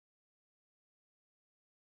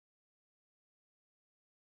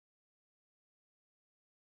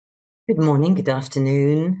Good morning, good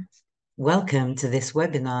afternoon. Welcome to this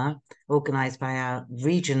webinar organized by our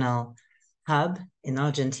regional hub in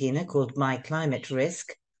Argentina called My Climate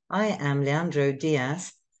Risk. I am Leandro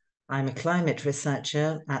Diaz. I'm a climate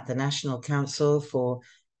researcher at the National Council for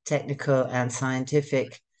Technical and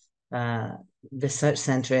Scientific Research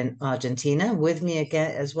Center in Argentina. With me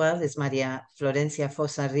again as well is Maria Florencia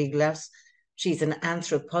Fossa Riglas. She's an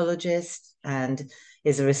anthropologist and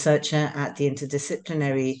is a researcher at the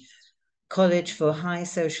Interdisciplinary College for High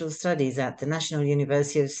Social Studies at the National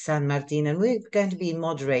University of San Martin, and we're going to be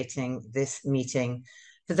moderating this meeting.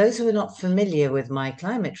 For those who are not familiar with My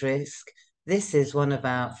Climate Risk, this is one of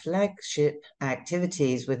our flagship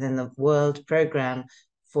activities within the World Programme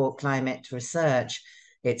for Climate Research.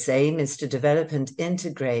 Its aim is to develop and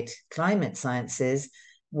integrate climate sciences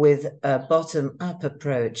with a bottom-up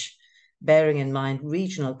approach, bearing in mind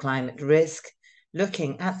regional climate risk,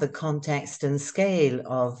 looking at the context and scale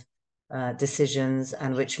of decisions,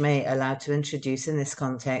 and which may allow to introduce in this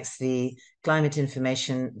context the climate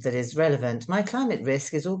information that is relevant. My Climate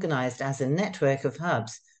Risk is organized as a network of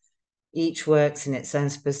hubs. Each works in its own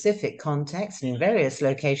specific context in various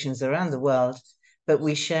locations around the world, but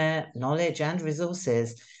we share knowledge and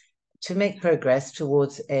resources to make progress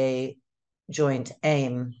towards a joint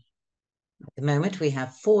aim. At the moment, we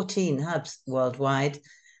have 14 hubs worldwide,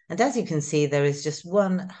 and as you can see, there is just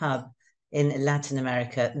one hub in Latin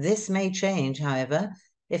America. This may change, however,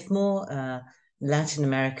 if more Latin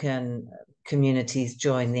American communities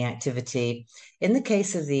join the activity. In the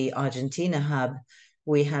case of the Argentina hub,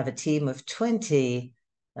 we have a team of 20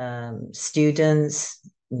 students,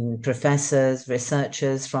 professors,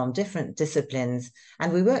 researchers from different disciplines,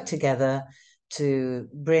 and we work together to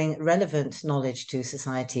bring relevant knowledge to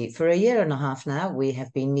society. For a year and a half now, we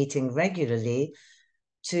have been meeting regularly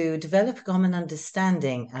to develop a common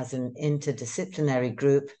understanding as an interdisciplinary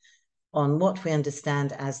group on what we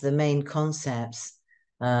understand as the main concepts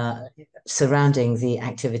surrounding the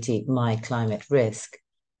activity My Climate Risk.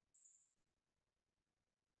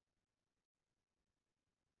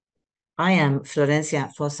 I am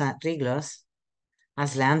Florencia Fossa Riglos.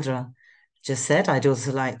 As Leandro just said, I'd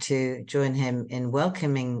also like to join him in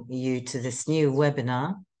welcoming you to this new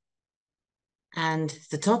webinar. And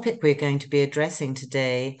the topic we're going to be addressing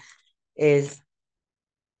today is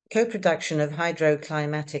co-production of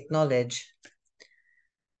hydroclimatic knowledge.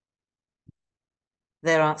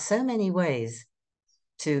 There are so many ways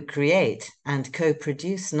to create and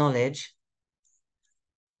co-produce knowledge: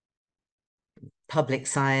 public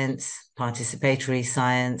science, participatory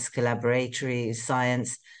science, collaboratory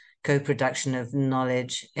science, co-production of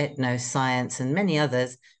knowledge, ethnoscience, and many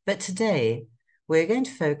others. But today, we're going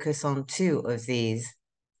to focus on two of these.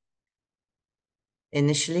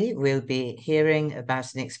 Initially, we'll be hearing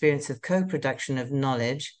about an experience of co-production of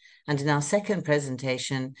knowledge, and in our second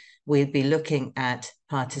presentation, we'll be looking at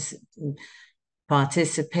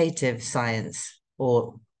participative science,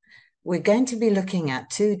 or we're going to be looking at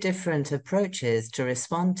two different approaches to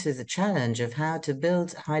respond to the challenge of how to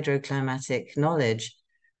build hydroclimatic knowledge,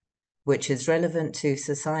 which is relevant to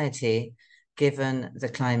society given the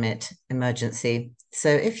climate emergency. So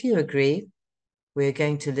if you agree, we're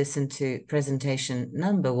going to listen to presentation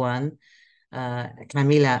number one,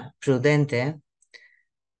 Camila Prudente.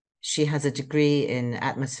 She has a degree in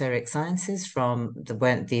atmospheric sciences from the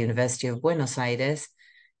University of Buenos Aires.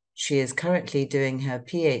 She is currently doing her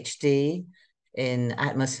PhD in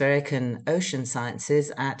atmospheric and ocean sciences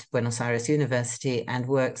at Buenos Aires University and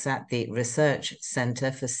works at the Research Center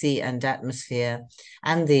for Sea and Atmosphere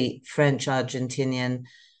and the French-Argentinian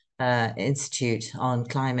Institute on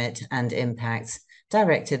Climate and Impacts,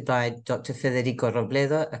 directed by Dr. Federico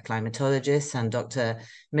Robledo, a climatologist, and Dr.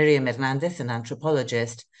 Miriam Hernandez, an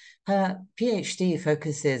anthropologist. Her PhD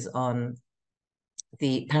focuses on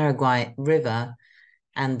the Paraguay River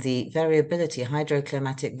and the variability,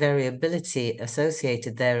 hydroclimatic variability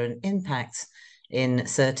associated there and impacts in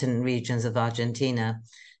certain regions of Argentina.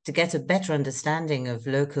 To get a better understanding of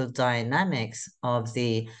local dynamics of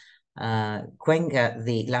the Cuenca,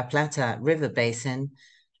 the La Plata River Basin,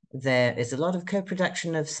 there is a lot of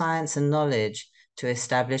co-production of science and knowledge to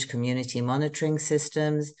establish community monitoring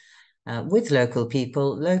systems with local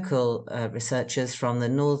people, local researchers from the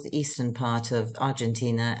northeastern part of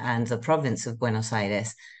Argentina and the province of Buenos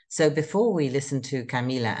Aires. So before we listen to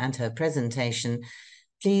Camila and her presentation,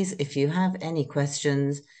 please, if you have any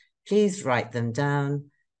questions, please write them down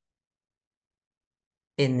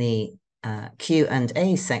in the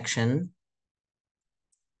Q&A section,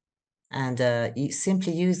 and you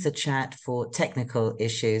simply use the chat for technical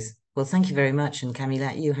issues. Well, thank you very much, and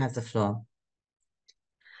Camila, you have the floor.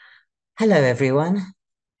 Hello, everyone.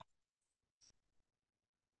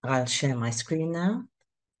 I'll share my screen now.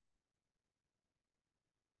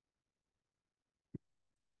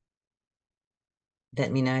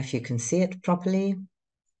 Let me know if you can see it properly.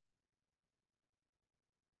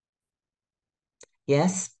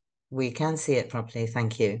 Yes, we can see it properly.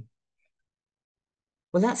 Thank you.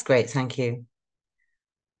 Well, that's great. Thank you.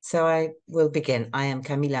 So I will begin. I am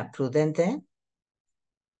Camila Prudente,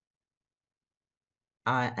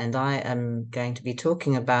 and I am going to be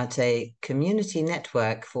talking about a community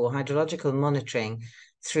network for hydrological monitoring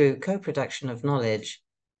through co-production of knowledge.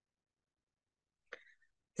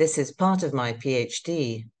 This is part of my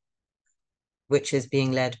PhD, which is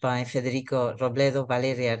being led by Federico Robledo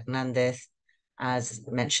Valeria Hernandez, as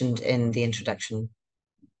mentioned in the introduction.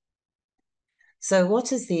 So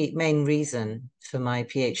what is the main reason for my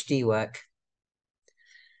PhD work?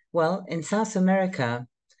 Well, in South America,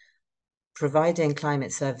 providing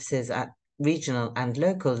climate services at regional and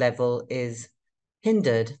local level is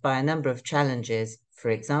hindered by a number of challenges. For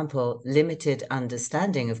example, limited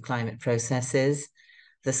understanding of climate processes,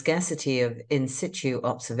 the scarcity of in situ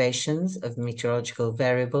observations of meteorological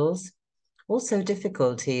variables, also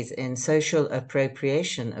difficulties in social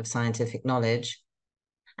appropriation of scientific knowledge,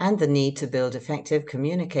 and the need to build effective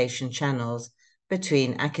communication channels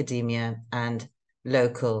between academia and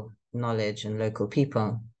local knowledge and local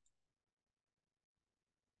people.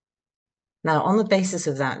 Now, on the basis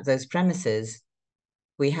of those premises,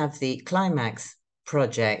 we have the CLIMAX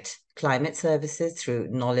project, Climate Services Through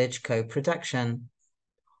Knowledge Co-Production.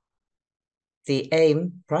 The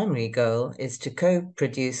primary goal, is to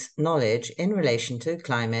co-produce knowledge in relation to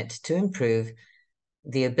climate to improve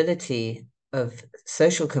the ability of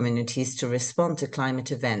social communities to respond to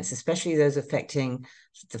climate events, especially those affecting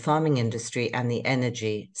the farming industry and the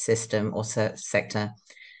energy system or sector.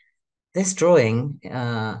 This drawing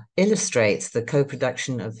illustrates the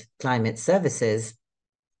co-production of climate services.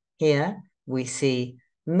 Here we see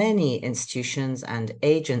many institutions and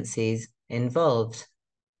agencies involved,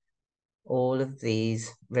 all of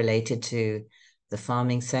these related to the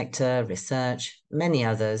farming sector, research, many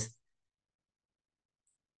others.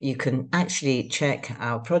 You can actually check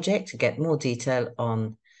our project to get more detail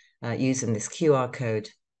on using this QR code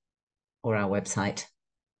or our website.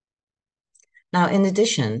 Now, in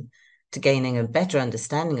addition to gaining a better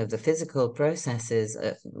understanding of the physical processes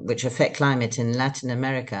which affect climate in Latin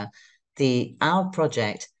America, our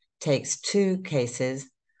project takes two cases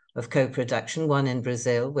of co-production, one in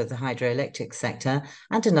Brazil with the hydroelectric sector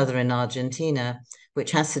and another in Argentina,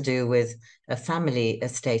 which has to do with a family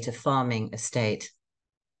estate, a farming estate.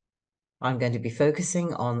 I'm going to be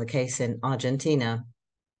focusing on the case in Argentina.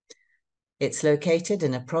 It's located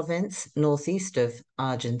in a province northeast of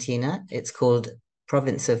Argentina. It's called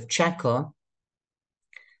province of Chaco.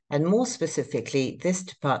 And more specifically, this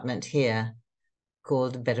department here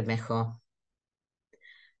called Bermejo.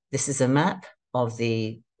 This is a map of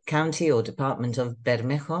the county or department of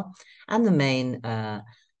Bermejo and the main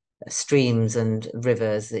streams and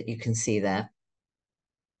rivers that you can see there.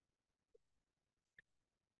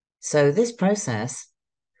 So this process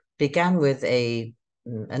began with an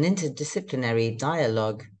interdisciplinary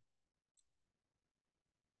dialogue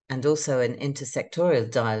and also an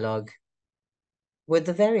intersectorial dialogue with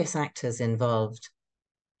the various actors involved.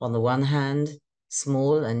 On the one hand,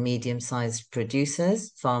 small and medium-sized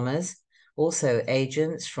producers, farmers, also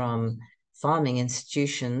agents from farming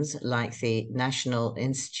institutions like the National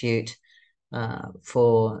Institute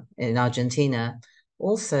in Argentina,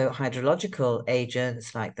 also hydrological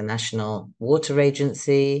agents like the National Water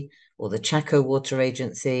Agency or the Chaco Water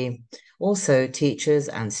Agency, also teachers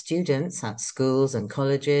and students at schools and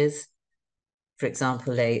colleges. For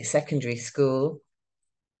example, a secondary school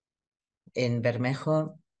in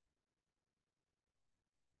Bermejo,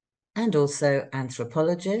 and also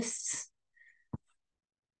anthropologists,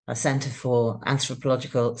 a Center for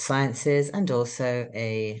Anthropological Sciences, and also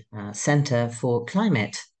a Center for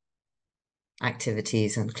Climate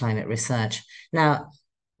Activities and Climate Research. Now,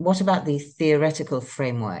 what about the theoretical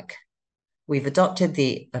framework? We've adopted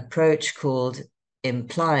the approach called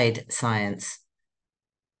implied science,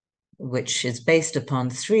 which is based upon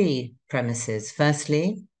three premises.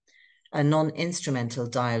 Firstly, a non-instrumental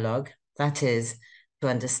dialogue, that is, to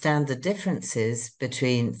understand the differences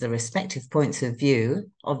between the respective points of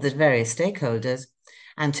view of the various stakeholders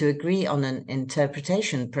and to agree on an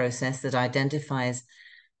interpretation process that identifies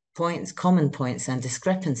common points and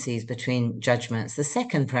discrepancies between judgments. The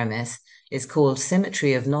second premise is called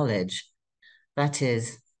symmetry of knowledge. That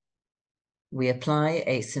is, we apply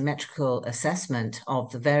a symmetrical assessment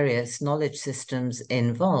of the various knowledge systems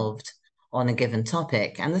involved on a given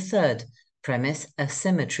topic. And the third premise,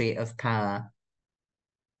 asymmetry of power.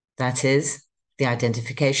 That is, the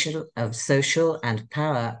identification of social and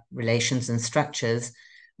power relations and structures.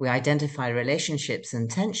 We identify relationships and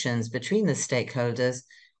tensions between the stakeholders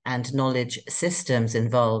and knowledge systems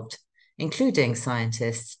involved, including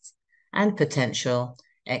scientists, and potential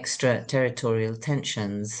extraterritorial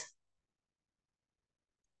tensions.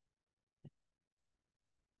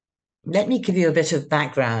 Let me give you a bit of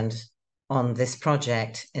background on this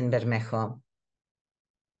project in Bermejo.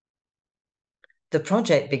 The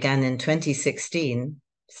project began in 2016,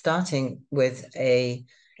 starting with an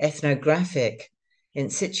ethnographic in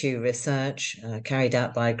situ research carried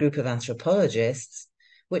out by a group of anthropologists,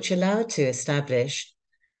 which allowed to establish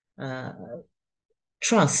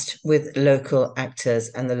trust with local actors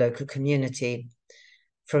and the local community.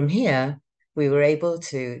 From here, we were able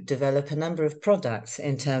to develop a number of products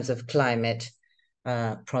in terms of climate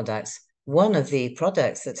products. One of the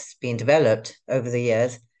products that's been developed over the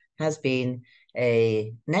years has been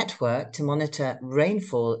a network to monitor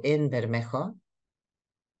rainfall in Bermejo.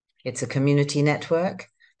 It's a community network.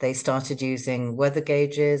 They started using weather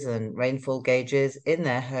gauges and rainfall gauges in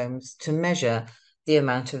their homes to measure the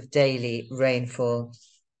amount of daily rainfall.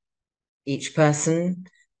 Each person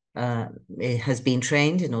has been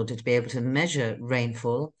trained in order to be able to measure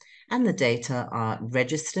rainfall, and the data are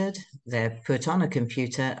registered, they're put on a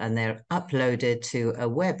computer, and they're uploaded to a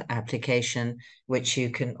web application, which you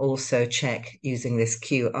can also check using this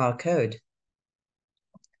QR code.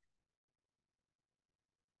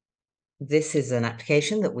 This is an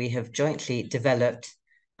application that we have jointly developed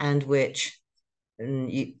and which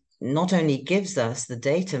not only gives us the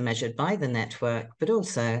data measured by the network, but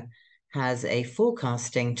also has a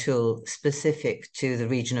forecasting tool specific to the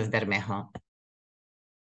region of Bermejo.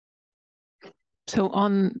 So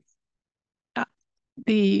on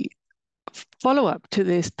the follow-up to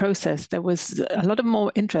this process, there was a lot of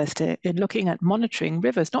more interest in looking at monitoring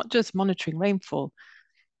rivers, not just monitoring rainfall.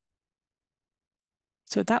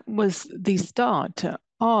 So that was the start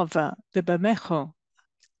of the Bermejo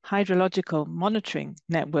hydrological monitoring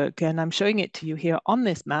network. And I'm showing it to you here on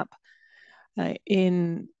this map.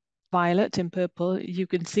 In violet, in purple, you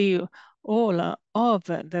can see all of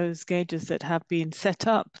those gauges that have been set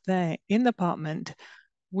up there in the department.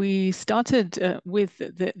 We started with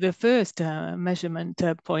the first measurement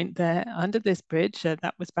point there under this bridge.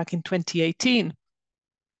 That was back in 2018.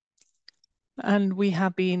 And we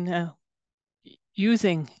have been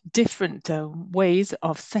using different ways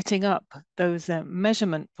of setting up those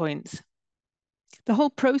measurement points. The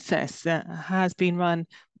whole process has been run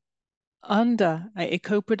under a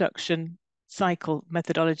co-production cycle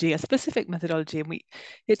methodology, a specific methodology. And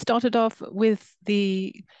it started off with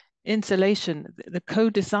the installation, the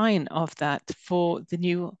co-design of that for the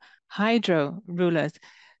new hydro rulers.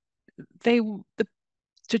 The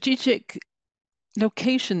strategic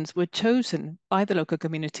locations were chosen by the local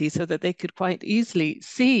community so that they could quite easily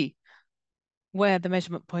see where the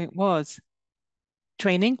measurement point was.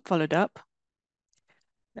 Training followed up.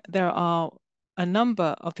 There are a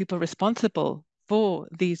number of people responsible for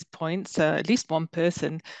these points, at least one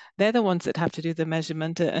person. They're the ones that have to do the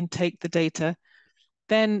measurement and take the data.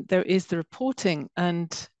 Then there is the reporting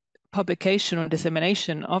and publication or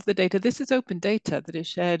dissemination of the data. This is open data that is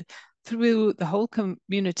shared through the whole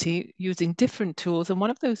community using different tools. And one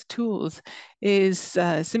of those tools is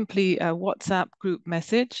simply a WhatsApp group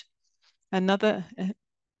message. Another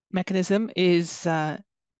mechanism is the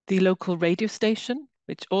local radio station,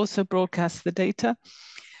 which also broadcasts the data.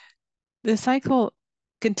 The cycle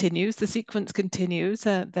continues, the sequence continues.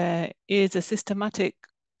 There is a systematic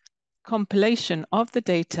compilation of the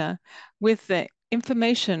data with the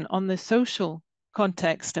information on the social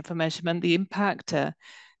context of a measurement, the impact,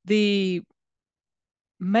 the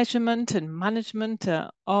measurement and management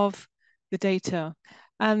of the data.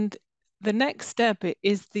 And the next step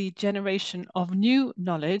is the generation of new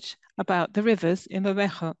knowledge about the rivers in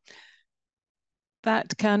Bermejo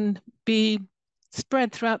that can be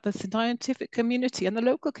spread throughout the scientific community and the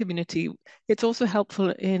local community. It's also helpful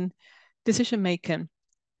in decision making.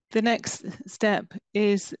 The next step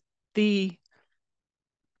is the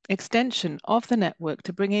extension of the network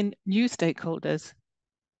to bring in new stakeholders.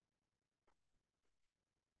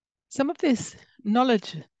 Some of this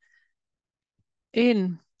knowledge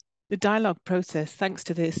in the dialogue process, thanks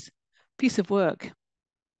to this piece of work,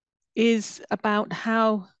 is about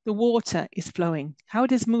how the water is flowing, how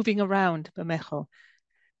it is moving around Bermejo.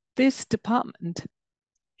 This department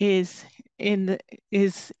is in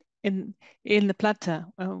the Plata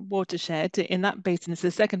watershed. In that basin, it's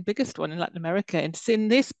the second biggest one in Latin America. And it's in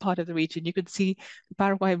this part of the region, you can see the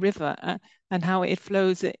Paraguay River and how it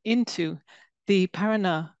flows into the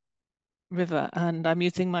Paraná River, and I'm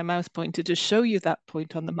using my mouse pointer to show you that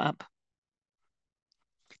point on the map.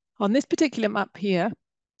 On this particular map here,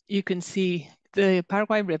 you can see the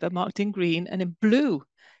Paraguay River marked in green, and in blue,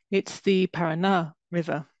 it's the Paraná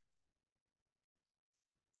River.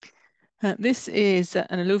 This is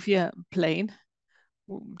an alluvial plain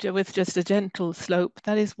with just a gentle slope.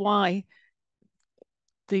 That is why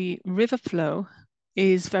the river flow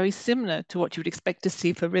is very similar to what you would expect to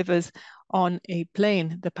see for rivers on a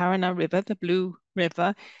plain. The Paraná River, the blue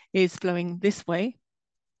river, is flowing this way.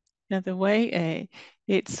 The way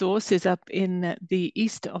its source is up in the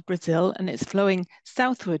east of Brazil, and it's flowing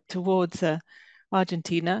southward towards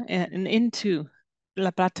Argentina and into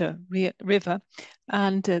La Plata River.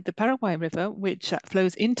 And the Paraguay River, which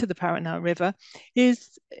flows into the Paraná River,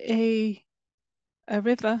 is a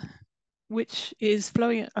river which is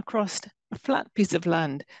flowing across a flat piece of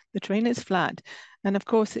land. The terrain is flat. And of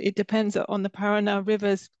course, it depends on the Paraná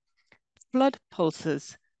River's flood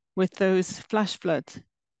pulses with those flash floods.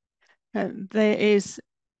 There is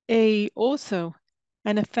also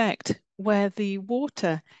an effect where the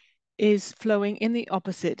water is flowing in the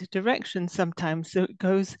opposite direction sometimes, so it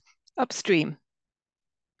goes upstream.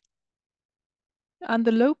 And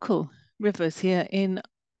the local rivers here in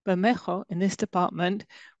Bermejo, in this department,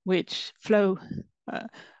 which flow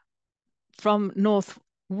from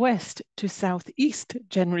northwest to southeast,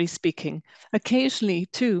 generally speaking, occasionally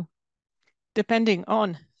too, depending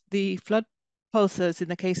on the flood pulses in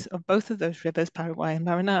the case of both of those rivers, Paraguay and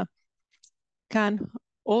Paraná, can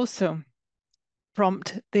also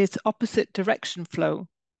prompt this opposite direction flow.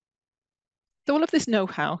 So all of this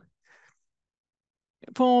know-how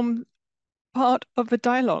forms part of the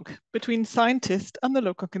dialogue between scientists and the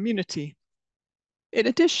local community. In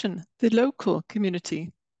addition, the local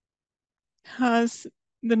community has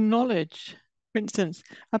the knowledge, for instance,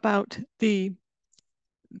 about the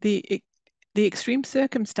extreme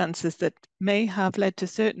circumstances that may have led to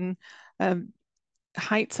certain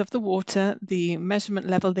heights of the water, the measurement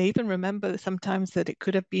level. They even remember sometimes that it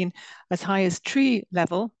could have been as high as tree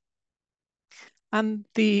level. And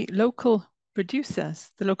the local producers,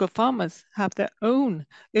 the local farmers, have their own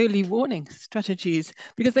early warning strategies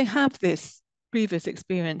because they have this previous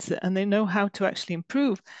experience and they know how to actually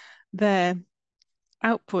improve their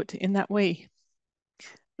output in that way.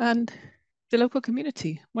 And the local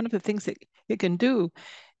community, one of the things that it can do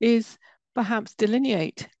is perhaps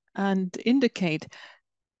delineate and indicate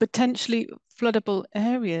potentially floodable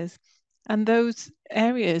areas and those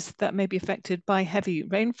areas that may be affected by heavy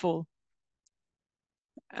rainfall.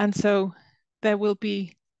 And so there will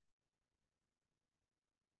be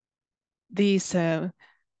this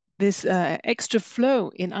extra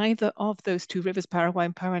flow in either of those two rivers, Paraguay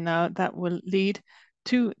and Paraná, that will lead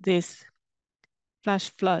to this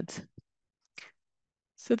flash floods.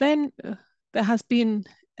 So then there has been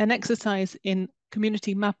an exercise in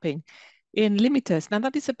community mapping in Limites. Now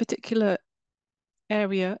that is a particular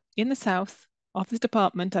area in the south of this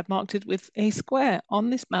department. I've marked it with a square on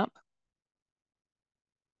this map.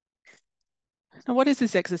 Now, what is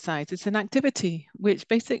this exercise? It's an activity which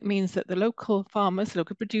basically means that the local farmers,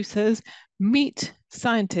 local producers meet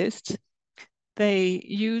scientists. They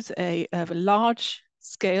use a large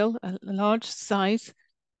scale, a large size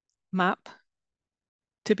map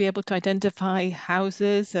to be able to identify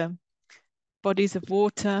houses, bodies of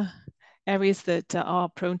water, areas that are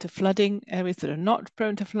prone to flooding, areas that are not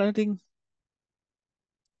prone to flooding.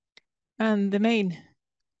 And the main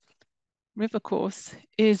river course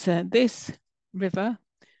is this river,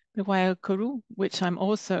 the Guayacuru, which I'm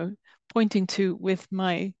also pointing to with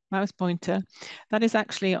my mouse pointer. That is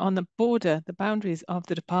actually on the border, the boundaries of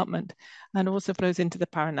the department, and also flows into the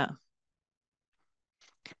Paraná.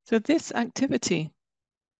 So this activity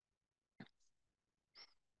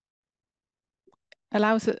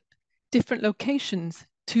allows different locations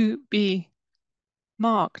to be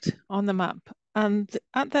marked on the map. And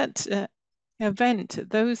at that event,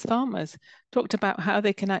 those farmers talked about how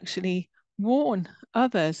they can actually warn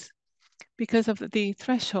others because of the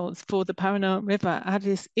thresholds for the Paraná River. As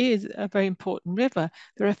this is a very important river,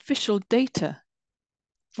 there are official data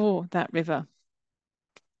for that river.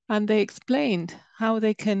 And they explained how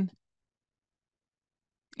they can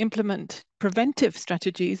implement preventive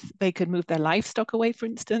strategies. They can move their livestock away, for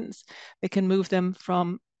instance. They can move them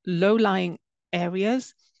from low-lying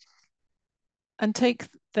areas and take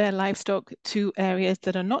their livestock to areas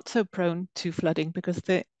that are not so prone to flooding because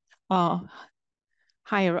they are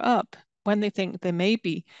higher up when they think there may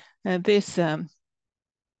be this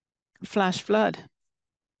flash flood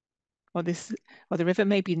or the river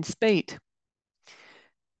may be in spate.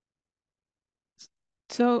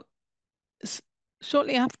 So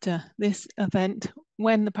shortly after this event,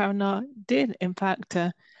 when the Paraná did in fact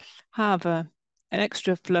have an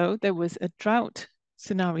extra flow, there was a drought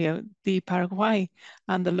scenario. The Paraguay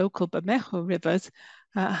and the local Bermejo rivers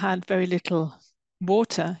had very little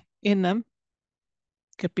water in them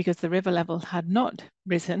because the river level had not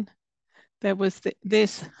risen. There was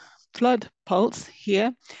this flood pulse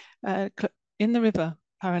here in the river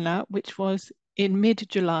Paraná, which was in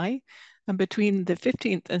mid-July, and between the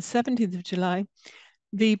 15th and 17th of July,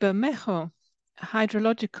 the Bermejo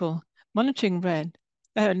hydrological monitoring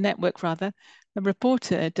network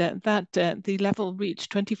reported that the level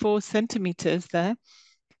reached 24 centimeters there.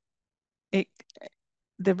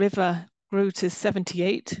 The river grew to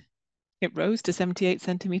 78. It rose to 78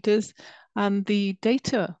 centimeters, and the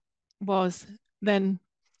data was then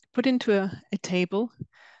put into a table,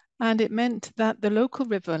 and it meant that the local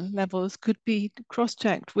river levels could be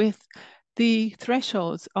cross-checked with the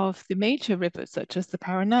thresholds of the major rivers, such as the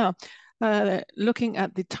Paraná, looking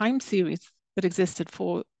at the time series that existed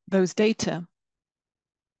for those data.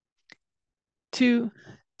 To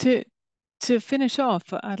finish off,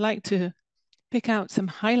 I'd like to pick out some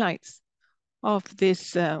highlights of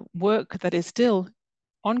this work that is still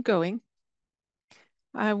ongoing.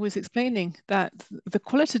 I was explaining that the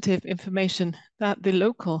qualitative information that the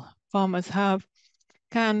local farmers have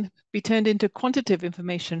can be turned into quantitative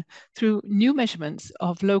information through new measurements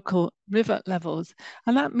of local river levels.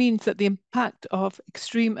 And that means that the impact of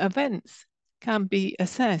extreme events can be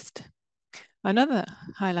assessed. Another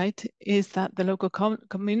highlight is that the local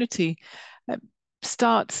community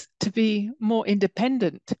starts to be more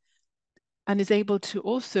independent and is able to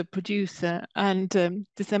also produce and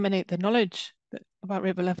disseminate the knowledge about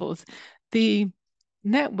river levels. The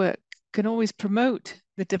network can always promote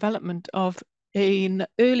the development of an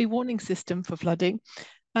early warning system for flooding.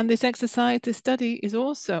 And this exercise, this study, is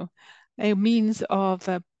also a means of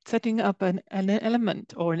setting up an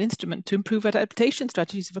element or an instrument to improve adaptation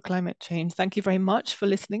strategies for climate change. Thank you very much for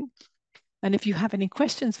listening. And if you have any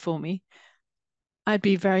questions for me, I'd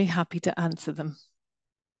be very happy to answer them.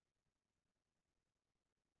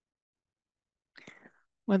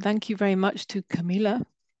 Well, thank you very much to Camila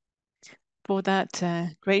for that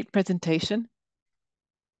great presentation.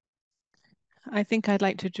 I think I'd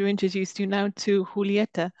like to introduce you now to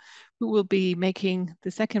Julieta, who will be making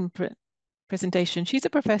the second presentation. She's a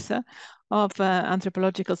professor of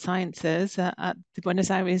anthropological sciences at the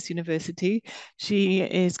Buenos Aires University. She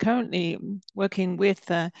is currently working with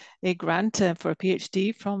a grant for a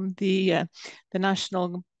PhD from the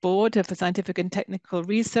National Board for Scientific and Technical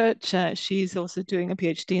Research. She's also doing a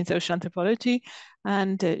PhD in social anthropology,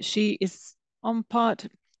 and she is on part,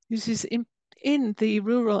 this is in the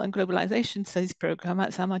Rural and Globalization Studies program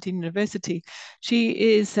at San Martin University. She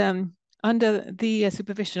is under the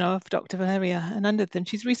supervision of Dr. Valeria, and under them,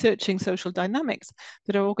 she's researching social dynamics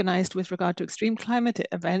that are organized with regard to extreme climate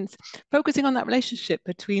events, focusing on that relationship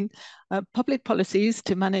between public policies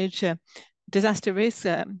to manage disaster risk,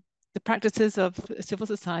 the practices of civil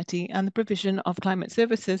society, and the provision of climate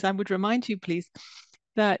services. I would remind you, please,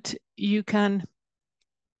 that you can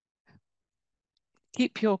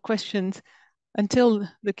keep your questions until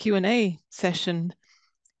the Q&A session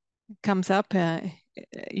comes up.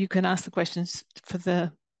 You can ask the questions for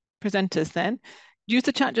the presenters then. Use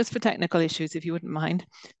the chat just for technical issues, if you wouldn't mind.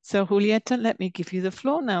 So Julieta, let me give you the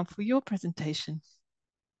floor now for your presentation.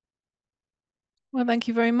 Well, thank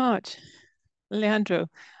you very much, Leandro.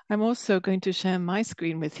 I'm also going to share my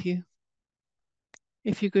screen with you.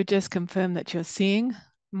 If you could just confirm that you're seeing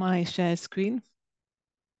my share screen.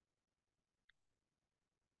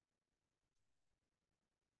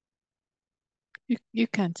 You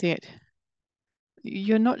can see it.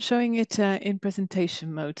 You're not showing it in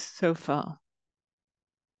presentation mode so far.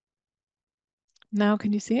 Now,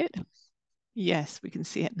 can you see it? Yes, we can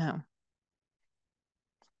see it now.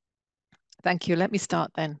 Thank you. Let me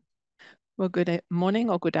start then. Well, good morning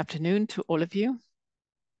or good afternoon to all of you.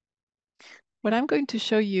 What I'm going to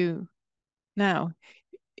show you now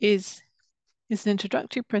is an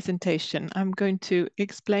introductory presentation. I'm going to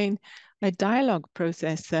explain a dialogue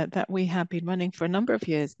process that we have been running for a number of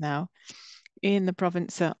years now in the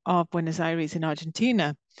province of Buenos Aires in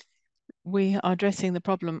Argentina. We are addressing the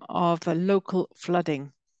problem of local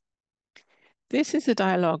flooding. This is a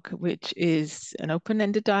dialogue which is an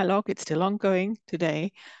open-ended dialogue. It's still ongoing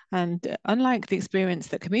today. And unlike the experience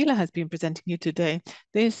that Camila has been presenting you today,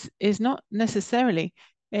 this is not necessarily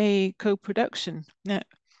a co-production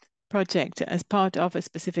project as part of a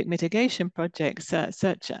specific mitigation project,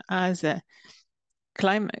 such as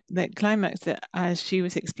climate, as she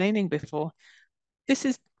was explaining before. This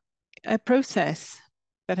is a process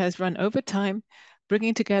that has run over time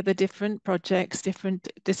bringing together different projects, different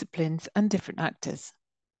disciplines, and different actors.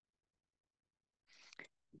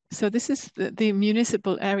 So this is the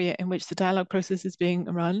municipal area in which the dialogue process is being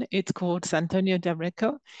run. It's called San Antonio de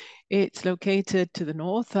Areco. It's located to the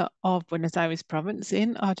north of Buenos Aires province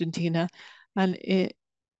in Argentina, and it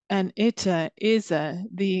is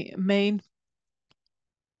the main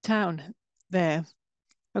town there.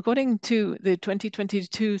 According to the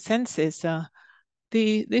 2022 census,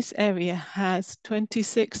 this area has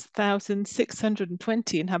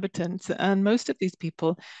 26,620 inhabitants, and most of these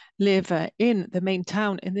people live in the main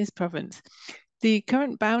town in this province. The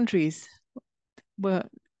current boundaries were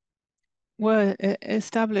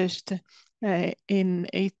established in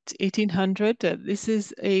 1800. This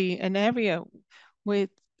is an area with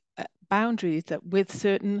boundaries with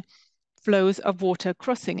certain flows of water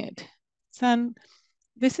crossing it.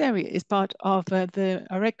 This area is part of the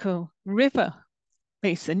Areco River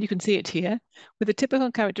basin. You can see it here, with the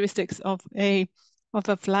typical characteristics of a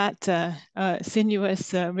flat,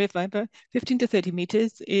 sinuous river. About 15 to 30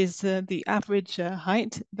 meters is the average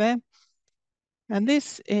height there. And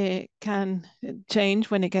this can change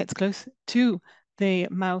when it gets close to the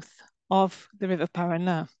mouth of the River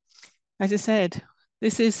Paraná. As I said,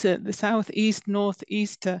 this is the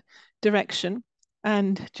southeast-northeast direction,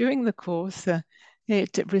 and during the course,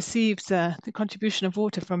 it receives the contribution of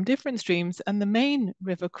water from different streams, and the main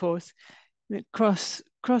river course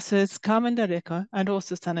crosses Carmen de Areco and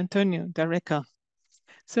also San Antonio de Areco.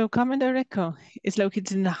 So Carmen de Areco is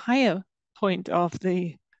located in the higher point of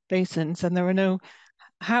the basins, and there are no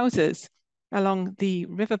houses along the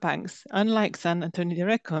riverbanks, unlike San Antonio de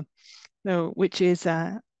Areco, which is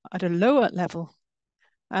at a lower level.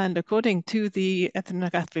 And according to the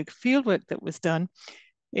ethnographic fieldwork that was done,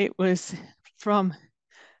 it was from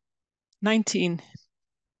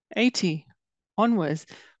 1980 onwards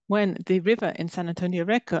when the river in San Antonio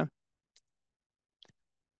de Areco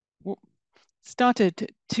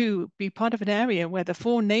started to be part of an area where the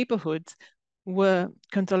 4 neighborhoods were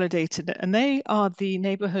consolidated, and they are the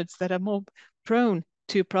neighborhoods that are more prone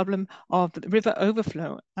to problem of river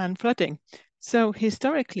overflow and flooding. So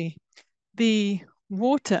historically, the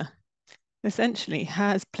water essentially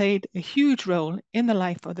has played a huge role in the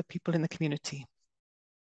life of the people in the community.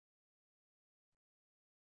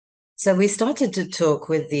 So we started to talk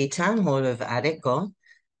with the town hall of Areco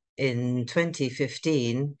in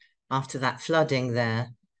 2015. After that flooding there,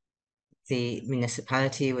 the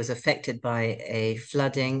municipality was affected by a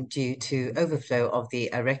flooding due to overflow of the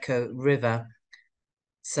Areco River.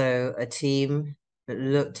 So a team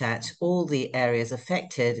looked at all the areas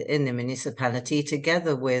affected in the municipality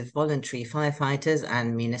together with voluntary firefighters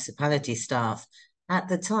and municipality staff. At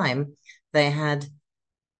the time, they had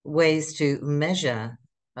ways to measure.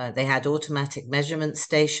 They had automatic measurement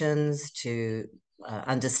stations to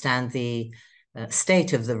understand the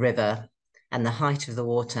state of the river and the height of the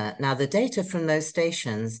water. Now, the data from those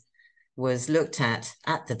stations was looked at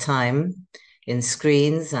the time in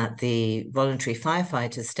screens at the voluntary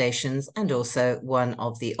firefighter stations and also one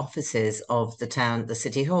of the offices of the town, the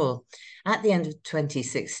city hall. At the end of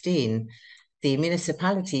 2016, the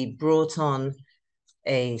municipality brought on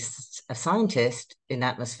a scientist in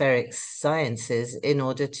atmospheric sciences in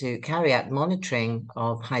order to carry out monitoring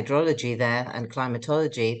of hydrology there and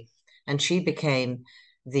climatology. And she became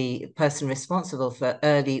the person responsible for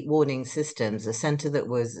early warning systems, a center that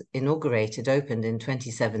was opened in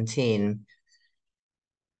 2017.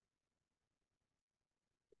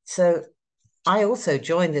 So I also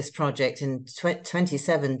joined this project in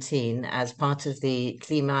 2017 as part of the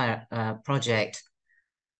CIMA project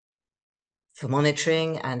for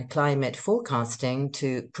monitoring and climate forecasting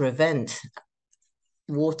to prevent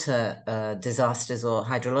water disasters or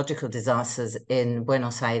hydrological disasters in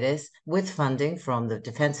Buenos Aires with funding from the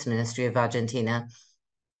Defense Ministry of Argentina.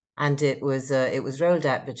 And it was rolled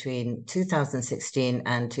out between 2016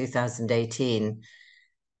 and 2018.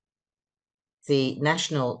 The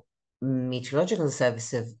National Meteorological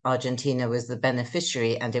Service of Argentina was the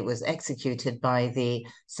beneficiary, and it was executed by the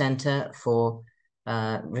Center for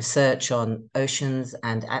Research on Oceans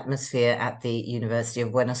and Atmosphere at the University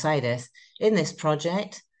of Buenos Aires. In this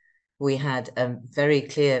project, we had a very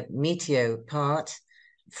clear meteo part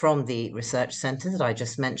from the research center that I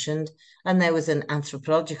just mentioned, and there was an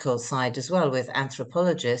anthropological side as well with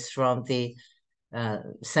anthropologists from the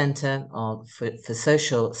Center for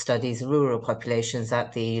Social Studies, Rural Populations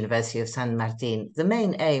at the University of San Martin. The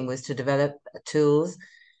main aim was to develop tools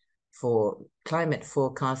for climate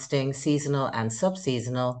forecasting, seasonal and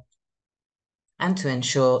sub-seasonal, and to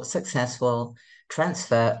ensure successful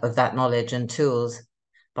transfer of that knowledge and tools.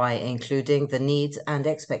 by including the needs and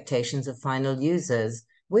expectations of final users,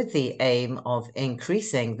 with the aim of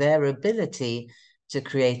increasing their ability to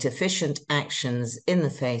create efficient actions in the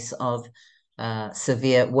face of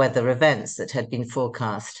severe weather events that had been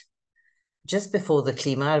forecast. Just before the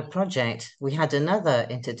CIMA project, we had another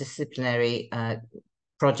interdisciplinary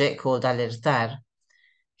project called Alertar.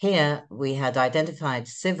 Here, we had identified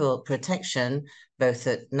civil protection, both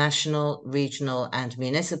at national, regional, and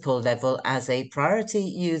municipal level, as a priority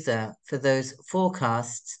user for those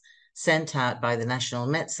forecasts sent out by the National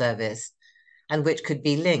Met Service, and which could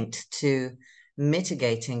be linked to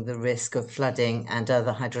mitigating the risk of flooding and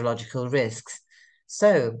other hydrological risks.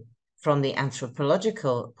 So, from the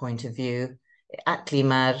anthropological point of view, at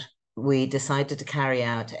CIMA, we decided to carry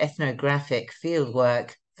out ethnographic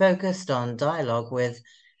fieldwork focused on dialogue with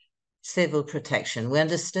civil protection. We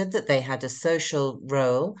understood that they had a social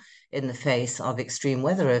role in the face of extreme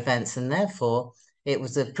weather events, and therefore it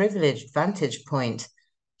was a privileged vantage point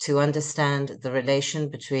to understand the relation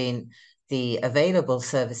between the available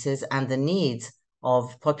services and the needs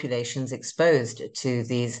of populations exposed to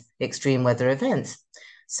these extreme weather events.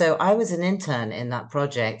 So I was an intern in that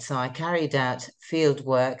project, so I carried out field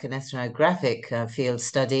work and ethnographic field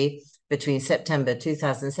study between September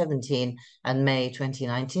 2017 and May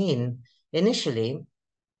 2019. Initially,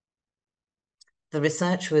 the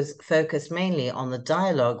research was focused mainly on the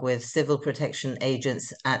dialogue with civil protection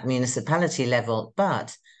agents at municipality level,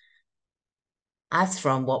 but as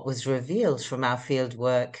from what was revealed from our field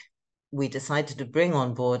work, we decided to bring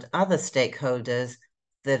on board other stakeholders,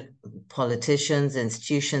 the politicians,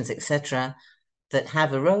 institutions, etc., that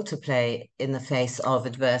have a role to play in the face of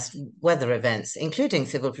adverse weather events, including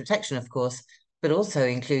civil protection, of course, but also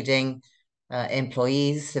including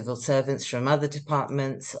employees, civil servants from other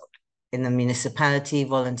departments in the municipality,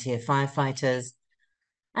 volunteer firefighters,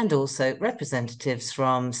 and also representatives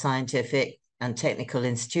from scientific and technical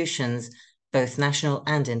institutions, both national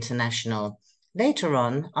and international. Later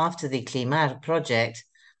on, after the CIMA project,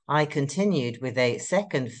 I continued with a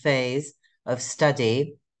second phase of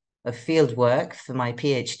study of field work for my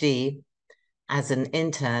PhD as an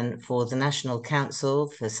intern for the National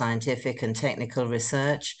Council for Scientific and Technical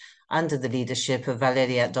Research under the leadership of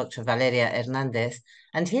Dr. Valeria Hernandez.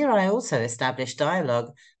 And here I also established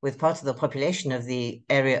dialogue with part of the population of the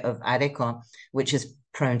area of Areco, which is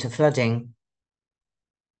prone to flooding.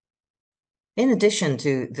 In addition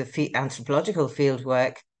to the anthropological field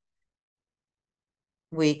work,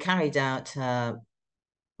 we carried out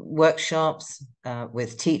workshops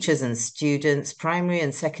with teachers and students, primary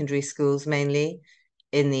and secondary schools mainly,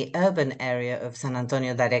 in the urban area of San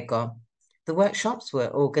Antonio de Areco. The workshops were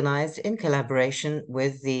organized in collaboration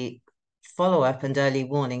with the follow-up and early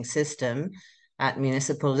warning system at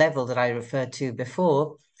municipal level that I referred to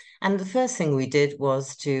before. And the first thing we did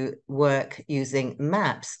was to work using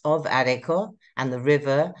maps of Areco and the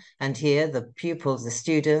river. And here the pupils, the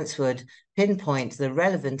students, would pinpoint the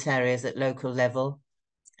relevant areas at local level.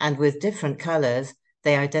 And with different colors,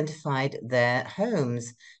 they identified their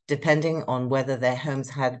homes, depending on whether their homes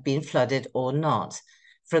had been flooded or not.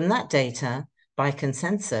 From that data, by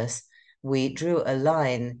consensus, we drew a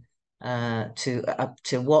line up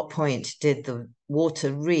to what point did the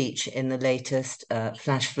water reach in the latest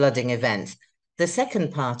flash flooding event. The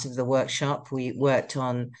second part of the workshop, we worked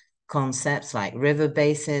on concepts like river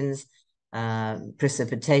basins,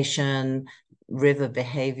 precipitation, river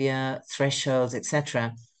behavior, thresholds,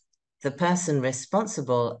 etc. The person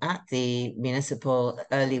responsible at the Municipal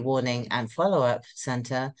Early Warning and Follow-up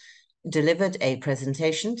Center delivered a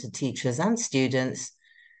presentation to teachers and students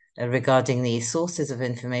regarding the sources of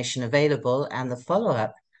information available and the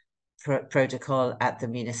follow-up protocol at the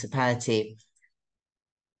municipality.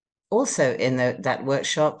 Also in that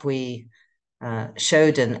workshop, we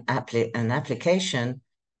showed an application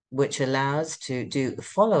which allows to do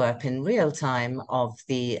follow-up in real time of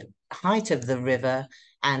the height of the river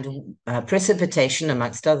and precipitation,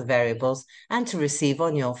 amongst other variables, and to receive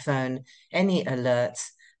on your phone any alerts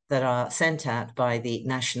that are sent out by the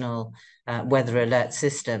National Weather Alert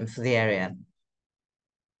System for the area.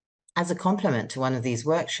 As a complement to one of these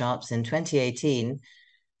workshops in 2018,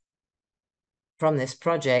 from this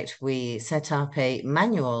project, we set up a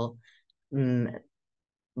manual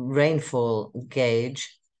rainfall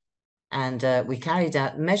gauge, and we carried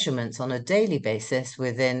out measurements on a daily basis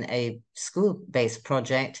within a school-based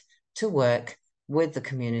project to work with the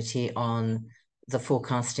community on the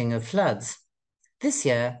forecasting of floods. This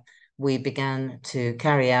year, we began to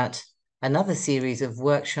carry out another series of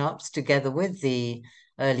workshops together with the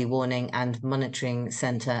Early Warning and Monitoring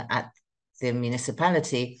Center at the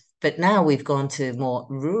municipality But now we've gone to more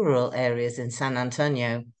rural areas in San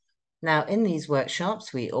Antonio. Now, in these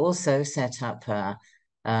workshops, we also set up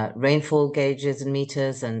rainfall gauges and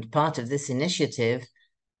meters, and part of this initiative,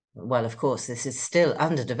 well, of course, this is still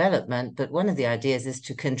under development, but one of the ideas is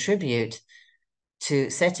to contribute to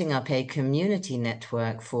setting up a community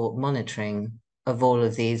network for monitoring of all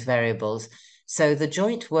of these variables. So the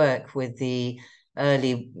joint work with the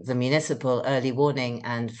municipal early warning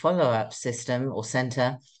and follow-up system or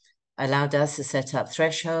center allowed us to set up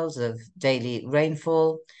thresholds of daily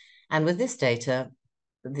rainfall. And with this data,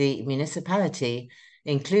 the municipality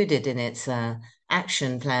included in its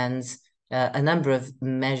action plans a number of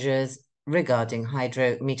measures regarding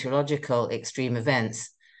hydrometeorological extreme events.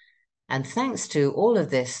 And thanks to all of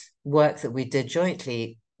this work that we did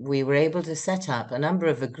jointly, we were able to set up a number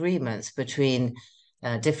of agreements between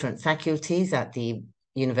different faculties at the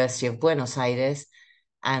University of Buenos Aires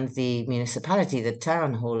and the municipality, the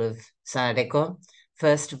town hall of Sayareco.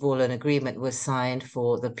 First of all, an agreement was signed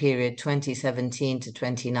for the period 2017 to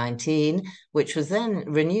 2019, which was then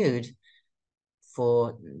renewed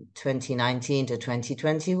for 2019 to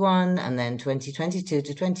 2021, and then 2022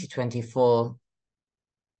 to 2024.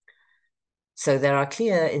 So there are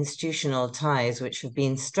clear institutional ties which have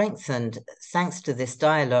been strengthened thanks to this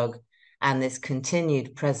dialogue and this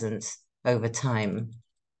continued presence over time.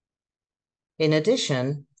 In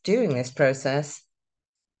addition, during this process,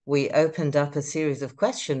 we opened up a series of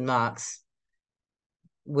question marks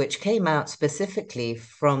which came out specifically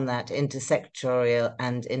from that intersectorial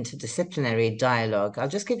and interdisciplinary dialogue. I'll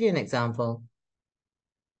just give you an example.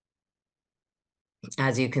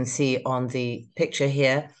 As you can see on the picture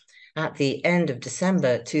here, at the end of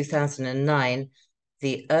December 2009,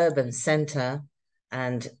 the urban center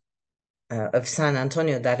and of San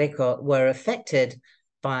Antonio de Areco were affected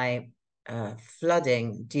by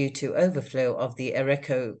flooding due to overflow of the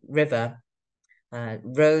Areco River.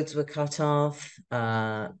 Roads were cut off,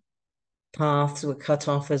 paths were cut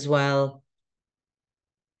off as well,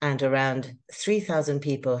 and around 3,000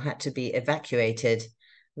 people had to be evacuated.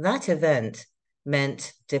 That event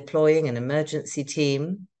meant deploying an emergency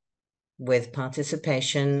team with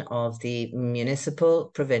participation of the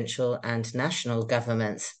municipal, provincial, and national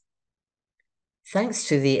governments. Thanks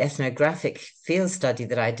to the ethnographic field study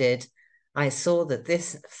that I did, I saw that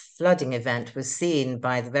this flooding event was seen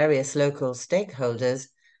by the various local stakeholders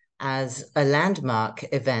as a landmark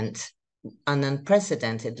event, an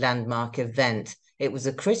unprecedented landmark event. It was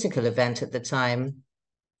a critical event at the time,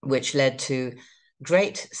 which led to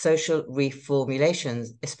great social reformulations,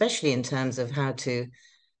 especially in terms of how to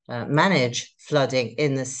manage flooding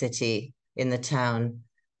in the city, in the town.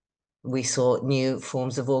 We saw new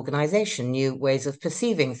forms of organization, new ways of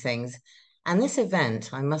perceiving things. And this event,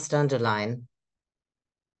 I must underline,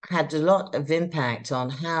 had a lot of impact on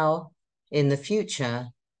how, in the future,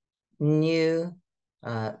 new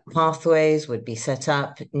pathways would be set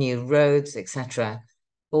up, new roads, etc.,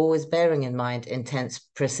 always bearing in mind intense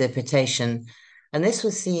precipitation. And this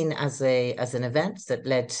was seen as an event that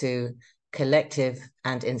led to collective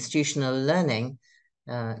and institutional learning,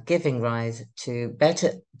 giving rise to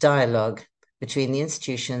better dialogue between the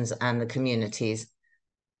institutions and the communities.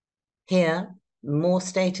 Here, more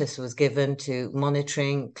status was given to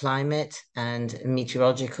monitoring climate and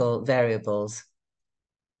meteorological variables.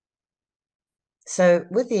 So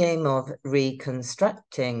with the aim of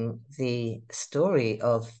reconstructing the story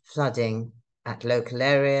of flooding at local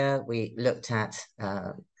area, we looked at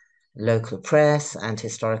local press and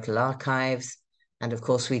historical archives. And of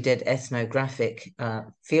course, we did ethnographic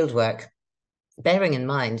fieldwork, bearing in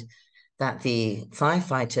mind that the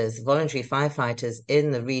firefighters, voluntary firefighters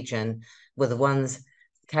in the region were the ones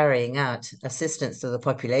carrying out assistance to the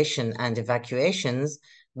population and evacuations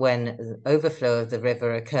when overflow of the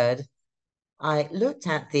river occurred. I looked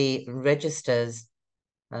at the registers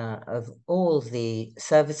of all the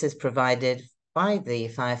services provided by the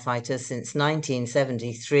firefighters since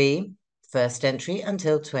 1973, first entry,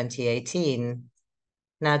 until 2018.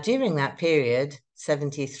 Now, during that period,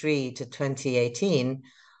 73 to 2018,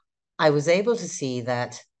 I was able to see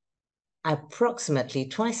that approximately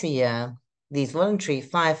twice a year, these voluntary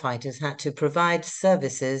firefighters had to provide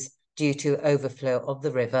services due to overflow of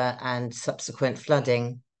the river and subsequent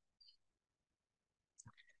flooding.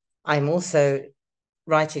 I'm also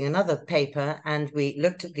writing another paper, and we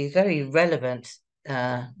looked at these very relevant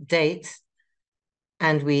dates,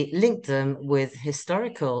 and we linked them with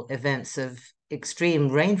historical events of extreme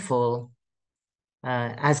rainfall,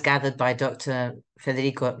 as gathered by Dr.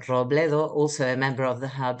 Federico Robledo, also a member of the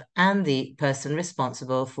hub, and the person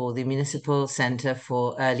responsible for the Municipal Center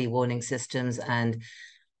for Early Warning Systems and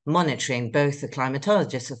monitoring, both the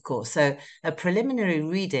climatologists, of course. So a preliminary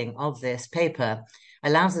reading of this paper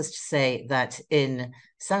allows us to say that in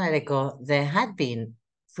Sanarego, there had been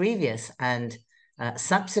previous and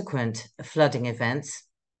subsequent flooding events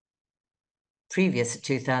previous to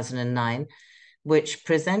 2009, which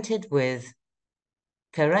presented with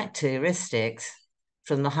characteristics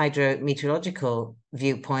from the hydrometeorological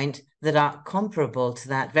viewpoint that are comparable to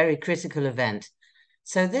that very critical event.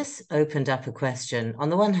 So this opened up a question. On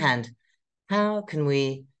the one hand, how can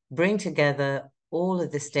we bring together all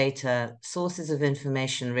of this data, sources of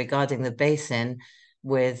information regarding the basin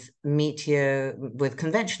with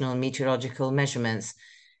conventional meteorological measurements?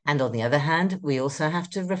 And on the other hand, we also have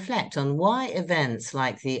to reflect on why events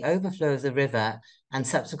like the overflow of the river and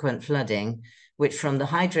subsequent flooding, which from the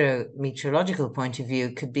hydrometeorological point of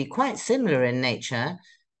view could be quite similar in nature,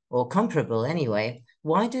 or comparable anyway,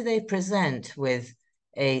 why do they present with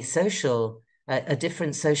a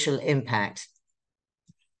different social impact?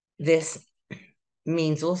 This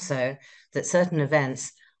means also that certain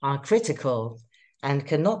events are critical and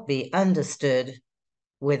cannot be understood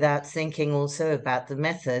without thinking also about the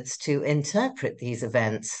methods to interpret these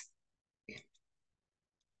events.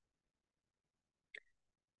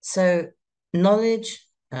 So knowledge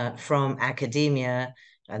from academia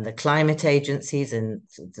and the climate agencies and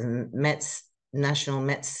the National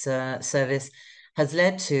Met Service has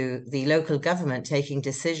led to the local government taking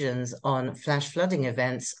decisions on flash flooding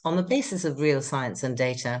events on the basis of real science and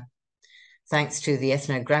data. Thanks to the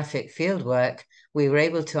ethnographic fieldwork, we were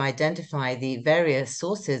able to identify the various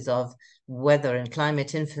sources of weather and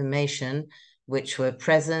climate information which were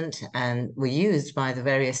present and were used by the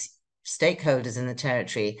various stakeholders in the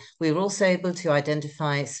territory. We were also able to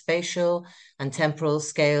identify spatial and temporal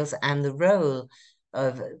scales and the role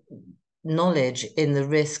of knowledge in the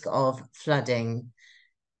risk of flooding.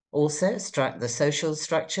 Also, the social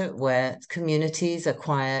structure where communities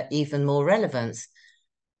acquire even more relevance.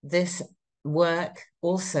 This work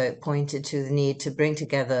also pointed to the need to bring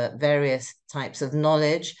together various types of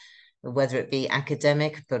knowledge, whether it be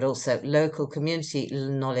academic, but also local community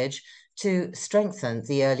knowledge, to strengthen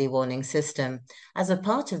the early warning system. As a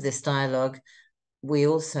part of this dialogue, we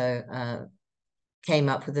also came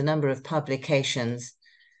up with a number of publications.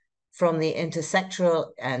 From the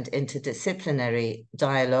intersectoral and interdisciplinary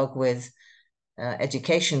dialogue with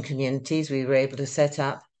education communities, we were able to set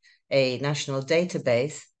up a national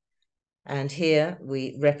database. And here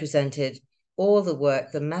we represented all the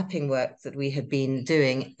work, the mapping work that we had been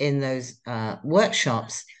doing in those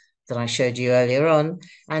workshops that I showed you earlier on.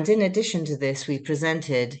 And in addition to this, we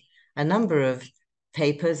presented a number of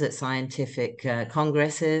papers at scientific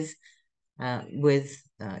congresses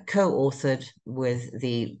co-authored with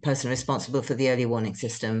the person responsible for the early warning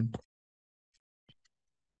system.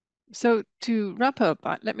 So to wrap up,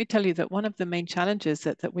 let me tell you that one of the main challenges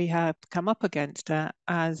that we have come up against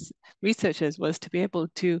as researchers was to be able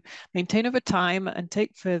to maintain over time and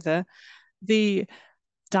take further the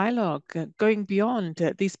dialogue going beyond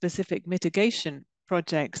these specific mitigation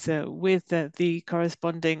projects with the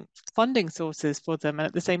corresponding funding sources for them. And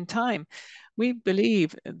at the same time, we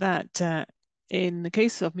believe that in the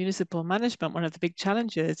case of municipal management, one of the big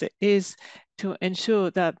challenges is to ensure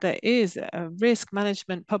that there is a risk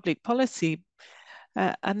management public policy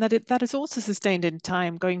and that is also sustained in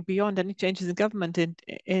time, going beyond any changes in government.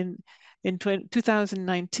 In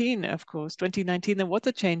 2019, of course, 2019, there was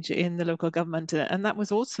a change in the local government, and that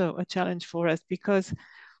was also a challenge for us because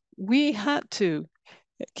we had to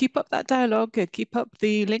keep up that dialogue, keep up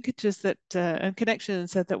the linkages and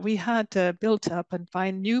connections that we had built up and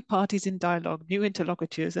find new parties in dialogue, new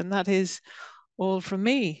interlocutors. And that is all from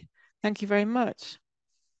me. Thank you very much.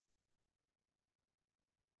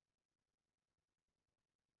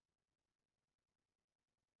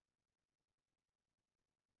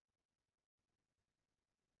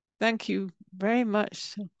 Thank you very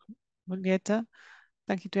much, Julieta.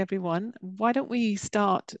 Thank you to everyone. Why don't we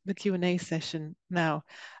start the Q&A session now?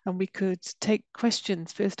 And we could take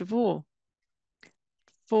questions first of all.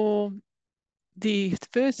 For the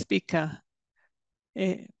first speaker,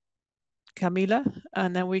 Camila,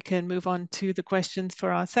 and then we can move on to the questions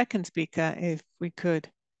for our second speaker, if we could.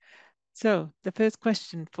 So the first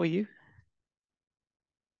question for you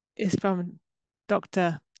is from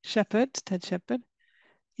Dr. Shepherd, Ted Shepherd.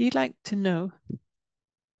 He'd like to know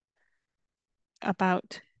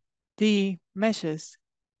about the measures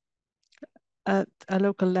at a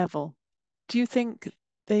local level. Do you think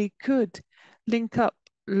they could link up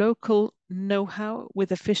local know-how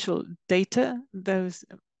with official data, those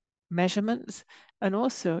measurements? And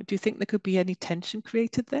also, do you think there could be any tension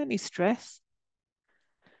created there, any stress?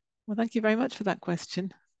 Well, thank you very much for that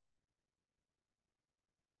question.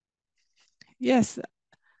 Yes,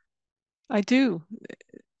 I do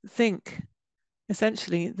think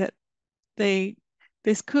essentially that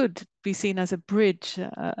this could be seen as a bridge,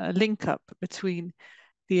 a link up between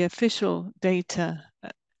the official data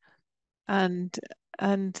and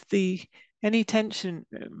any tension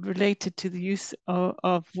related to the use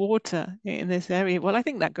of water in this area. Well, I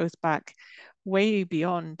think that goes back way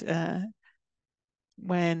beyond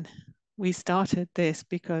when we started this,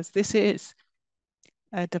 because this is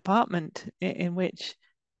a department in which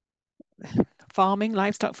farming,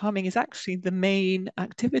 livestock farming, is actually the main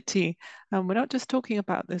activity. And we're not just talking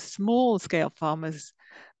about the small scale farmers.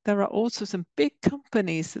 There are also some big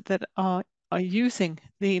companies that are using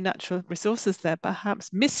the natural resources there,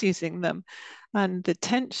 perhaps misusing them, and the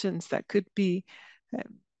tensions that could be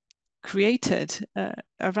created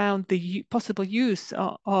around the possible use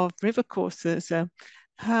of river courses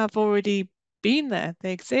have already been there.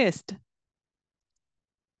 They exist.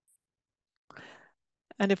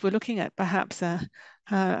 And if we're looking at perhaps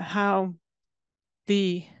how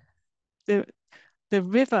the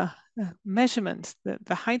river measurements,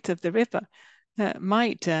 the height of the river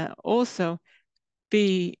might also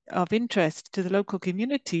be of interest to the local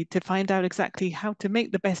community to find out exactly how to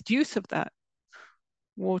make the best use of that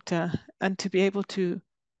water and to be able to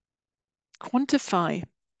quantify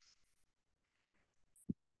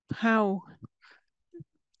how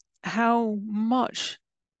much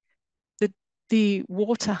the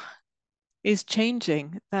water is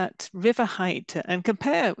changing, that river height, and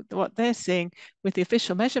compare what they're seeing with the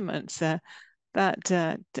official measurements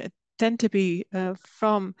that tend to be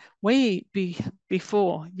from way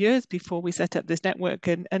before, years before we set up this network,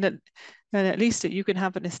 and at least you can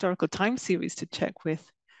have an historical time series to check with.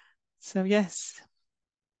 So yes.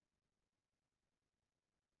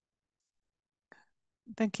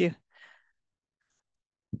 Thank you.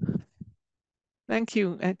 Thank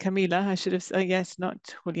you, Camila. I should have said yes, not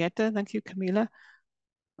Julieta. Thank you, Camila.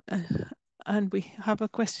 And we have a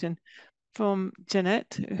question from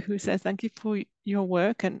Jeanette, who says, thank you for your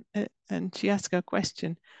work. And she asked a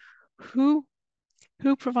question. Who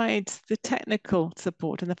provides the technical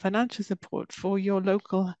support and the financial support for your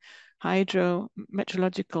local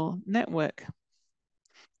hydrometeorological network?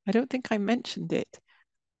 I don't think I mentioned it,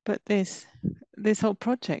 but this whole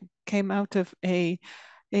project came out of a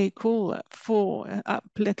call for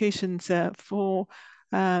applications for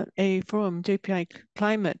a forum, JPI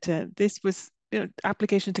Climate. This was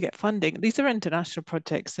application to get funding. These are international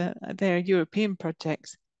projects. They're European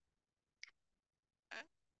projects.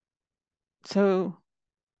 So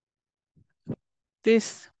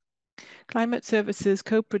this climate services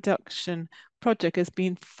co-production project has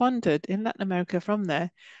been funded in Latin America from there,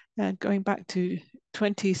 going back to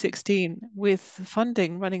 2016, with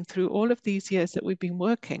funding running through all of these years that we've been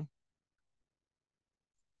working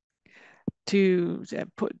to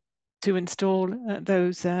install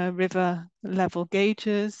those river level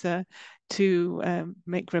gauges, to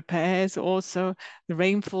make repairs, also the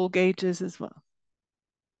rainfall gauges as well.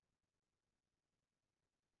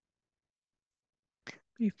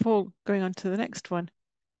 Before going on to the next one,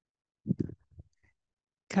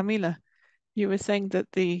 Camila, you were saying that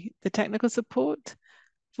the technical support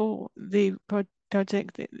for the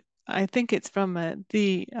project, I think it's from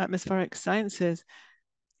the Atmospheric Sciences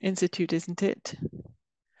Institute, isn't it?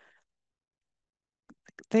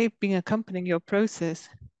 They've been accompanying your process.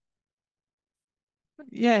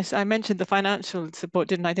 Yes, I mentioned the financial support,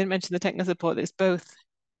 didn't I? I didn't mention the technical support. It's both.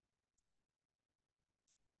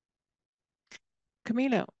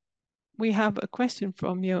 Camila, we have a question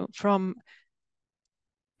from you from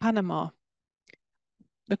Panama.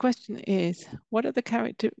 The question is, what were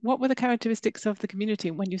the characteristics of the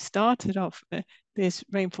community when you started off this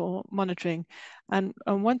rainfall monitoring? And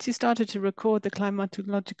once you started to record the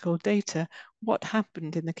climatological data, what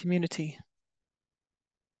happened in the community?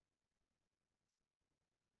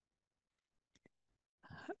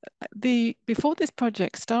 Before this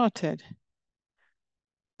project started,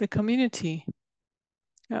 the community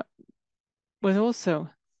was also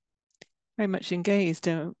very much engaged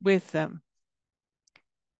with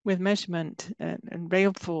measurement and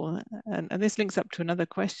rainfall, and this links up to another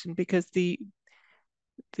question, because the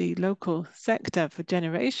local sector for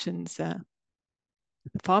generations, the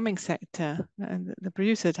farming sector and the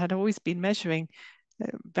producers had always been measuring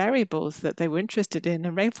variables that they were interested in,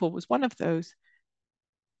 and rainfall was one of those.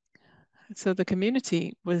 So the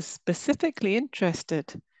community was specifically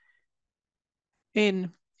interested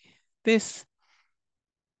in this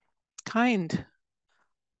kind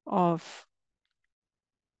of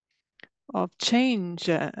change,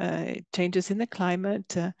 changes in the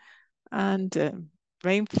climate and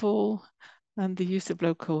rainfall and the use of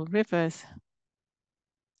local rivers.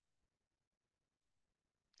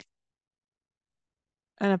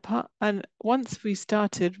 And once we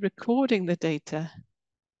started recording the data,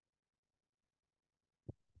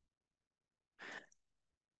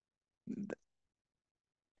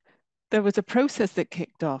 there was a process that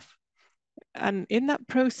kicked off. And in that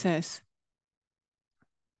process,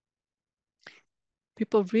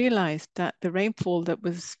 people realized that the rainfall that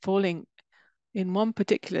was falling in one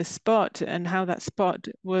particular spot and how that spot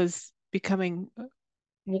was becoming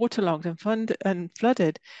waterlogged and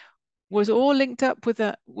flooded was all linked up with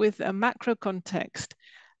a macro context.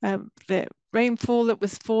 The rainfall that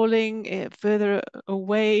was falling further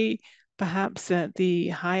away, perhaps the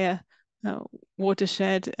higher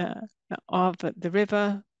watershed of the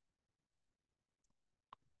river.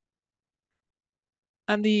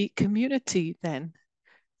 And the community then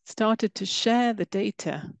started to share the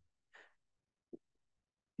data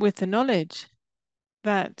with the knowledge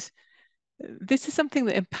that this is something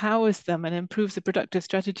that empowers them and improves the productive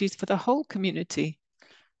strategies for the whole community.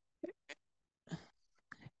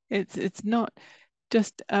 It's not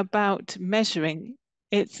just about measuring.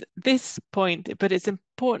 It's this point, but it's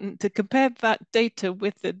important to compare that data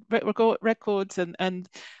with the records and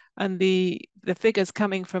the figures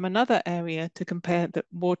coming from another area to compare the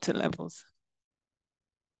water levels.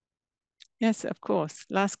 Yes, of course.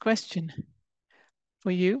 Last question for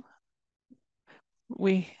you.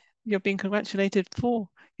 You're being congratulated for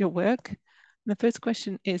your work. And the first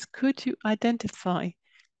question is, could you identify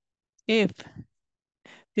if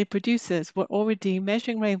the producers were already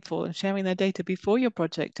measuring rainfall and sharing their data before your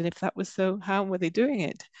project? And if that was so, how were they doing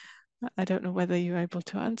it? I don't know whether you're able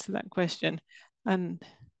to answer that question. And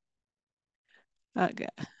but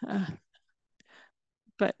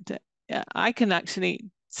I can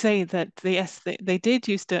actually say that yes, they did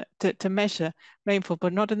use to measure rainfall,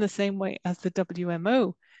 but not in the same way as the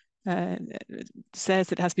WMO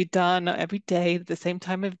says it has to be done every day at the same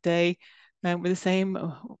time of day with the same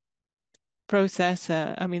process.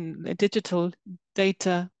 I mean, the digital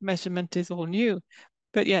data measurement is all new,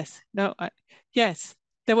 but yes, yes,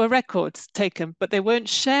 there were records taken, but they weren't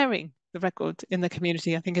sharing the record in the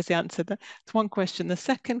community, I think is the answer. That's one question. The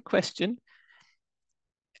second question,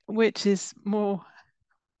 which is more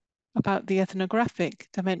about the ethnographic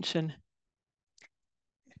dimension.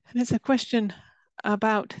 And it's a question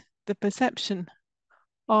about the perception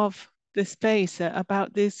of the space,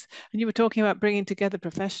 about this. And you were talking about bringing together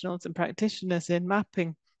professionals and practitioners in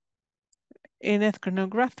mapping. In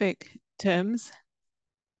ethnographic terms,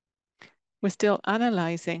 we're still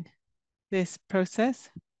analyzing this process.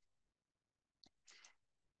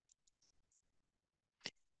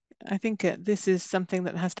 I think this is something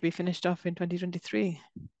that has to be finished off in 2023.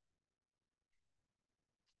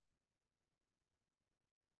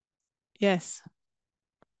 Yes.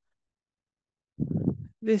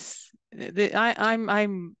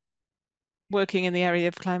 I'm working in the area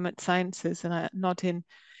of climate sciences and not in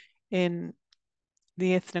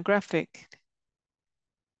the ethnographic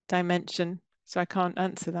dimension, so I can't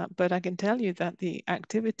answer that. But I can tell you that the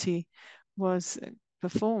activity was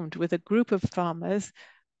performed with a group of farmers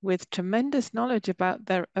with tremendous knowledge about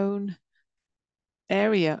their own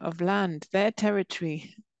area of land, their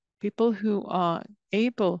territory, people who are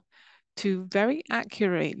able to very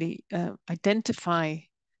accurately identify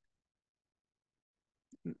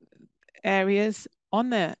areas on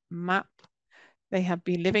their map. They have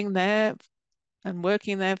been living there and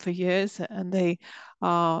working there for years, and they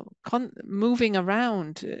are moving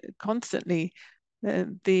around constantly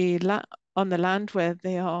on the land where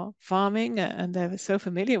they are farming, and they're so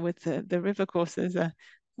familiar with the river courses.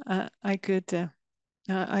 I could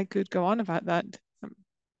go on about that,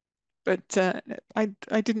 but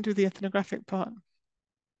I didn't do the ethnographic part.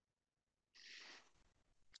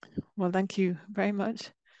 Well, thank you very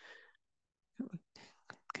much,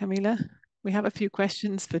 Camila. We have a few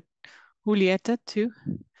questions for Julieta too.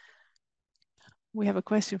 We have a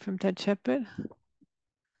question from Ted Shepard.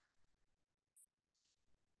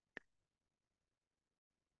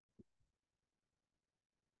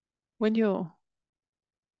 When you're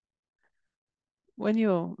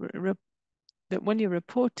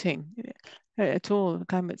reporting at all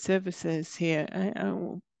climate services here,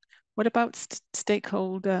 what about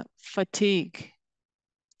stakeholder fatigue?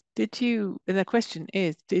 The question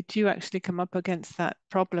is, did you actually come up against that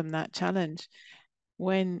problem, that challenge,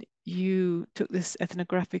 when you took this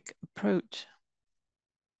ethnographic approach?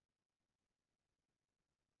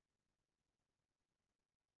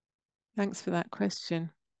 Thanks for that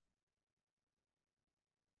question.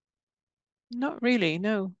 Not really,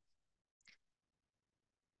 no.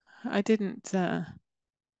 I didn't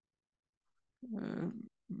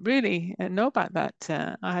really know about that.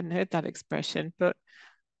 I hadn't heard that expression, but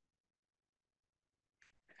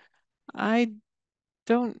I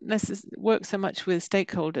don't necessarily work so much with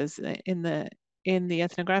stakeholders in the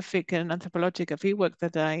ethnographic and anthropological fieldwork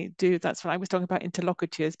that I do. That's what I was talking about,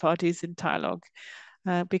 interlocutors, parties in dialogue,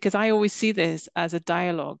 because I always see this as a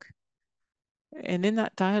dialogue. And in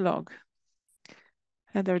that dialogue,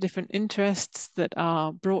 there are different interests that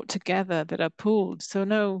are brought together, that are pooled. So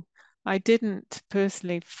no, I didn't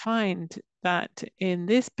personally find that in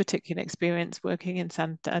this particular experience working in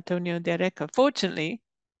San Antonio de Areco, fortunately,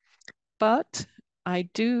 but I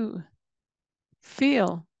do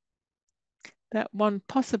feel that one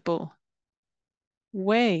possible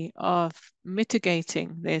way of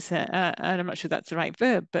mitigating this, and I'm not sure that's the right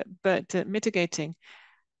verb, but mitigating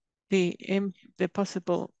the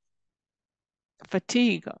possible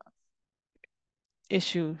fatigue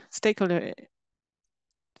issue, stakeholder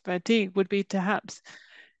fatigue, would be to perhaps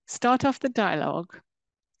start off the dialogue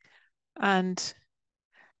and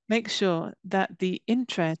make sure that the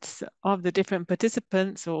interests of the different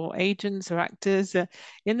participants or agents or actors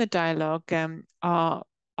in the dialogue are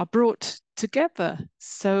brought together,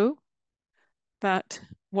 so that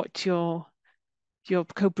what you're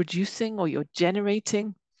co-producing or you're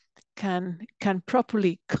generating can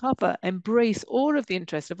properly cover, embrace all of the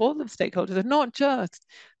interests of all the stakeholders, and not just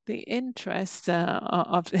the interests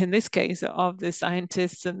of, in this case, of the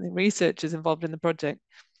scientists and the researchers involved in the project.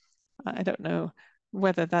 I don't know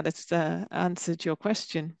whether that has answered your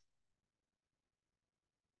question.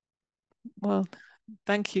 Well,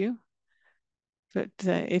 thank you. But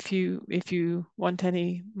if you want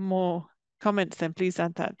any more comments, then please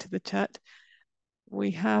add that to the chat.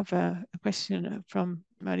 We have a question from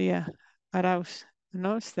Maria Arauz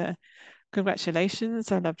there.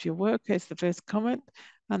 Congratulations, I loved your work, is the first comment.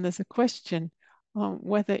 And there's a question on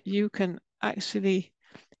whether you can actually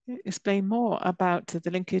explain more about the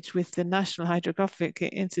linkage with the National Hydrographic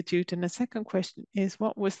Institute. And the second question is,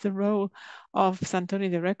 what was the role of San Antonio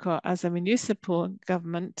de Areco as a municipal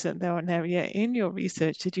government, there an area in your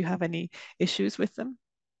research? Did you have any issues with them?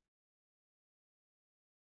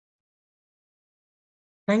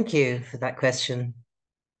 Thank you for that question.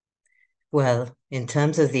 Well, in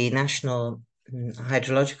terms of the National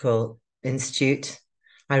Hydrological Institute,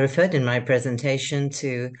 I referred in my presentation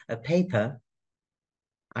to a paper.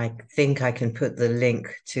 I think I can put the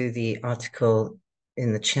link to the article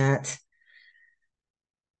in the chat.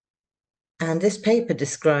 And this paper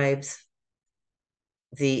describes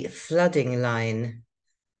the flooding line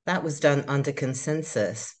that was done under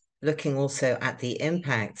consensus, looking also at the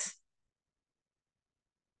impacts.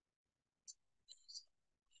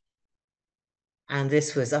 And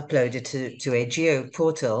this was uploaded to a geo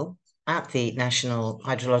portal at the National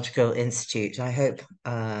Hydrological Institute. I hope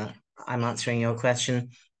I'm answering your question.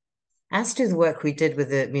 As to the work we did with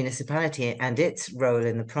the municipality and its role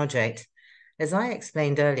in the project, as I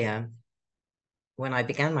explained earlier, when I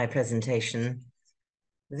began my presentation,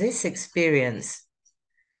 this experience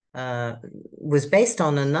was based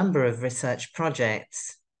on a number of research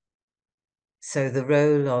projects. So the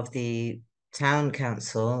role of the town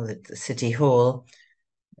council, the city hall,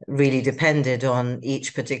 really depended on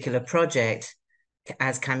each particular project.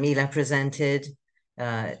 As Camila presented,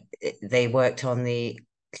 they worked on the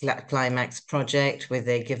Climax project with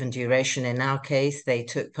a given duration. In our case, they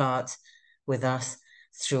took part with us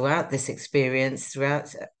throughout this experience,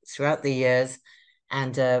 throughout the years,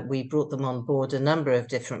 and we brought them on board a number of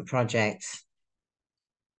different projects.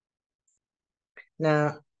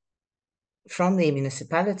 Now, from the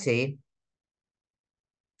municipality,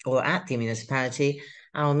 or at the municipality,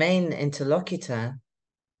 our main interlocutor,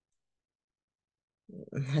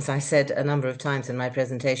 as I said a number of times in my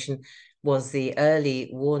presentation, was the early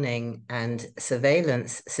warning and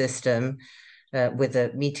surveillance system with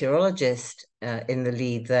a meteorologist in the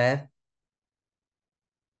lead there.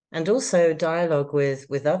 And also dialogue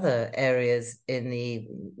with other areas in the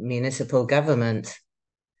municipal government,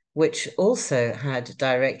 which also had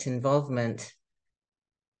direct involvement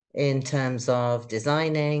in terms of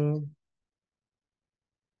designing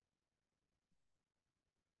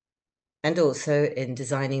and also in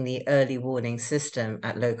designing the early warning system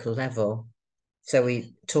at local level. So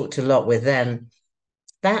we talked a lot with them.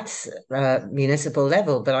 That's municipal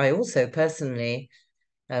level, but I also personally,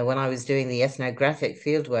 when I was doing the ethnographic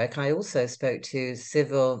fieldwork, I also spoke to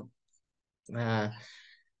civil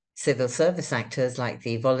service actors like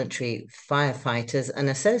the voluntary firefighters, an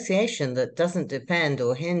association that doesn't depend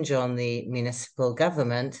or hinge on the municipal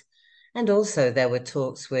government. And also there were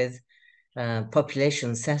talks with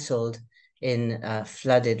populations settled in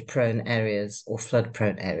flood-prone areas,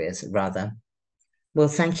 rather. Well,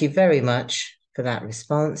 thank you very much for that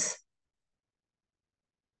response.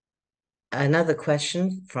 Another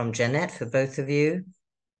question from Jeanette for both of you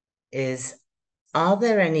is, are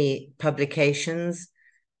there any publications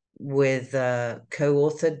with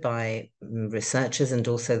co-authored by researchers and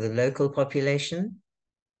also the local population,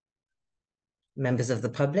 members of the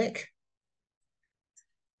public?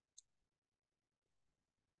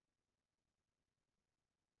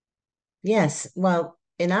 Yes, well,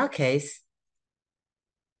 in our case,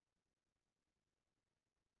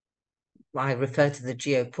 I referred to the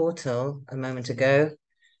GeoPortal a moment ago,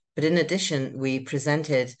 but in addition, we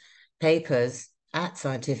presented papers at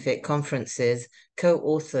scientific conferences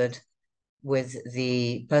co-authored with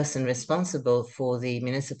the person responsible for the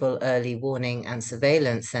Municipal Early Warning and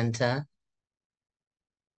Surveillance Center.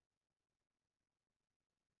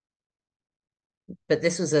 But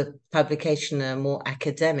this was a publication, a more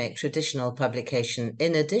academic, traditional publication.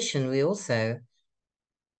 In addition, we also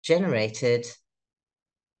generated,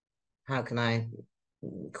 how can I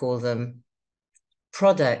call them,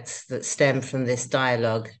 products that stem from this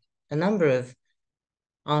dialogue, a number of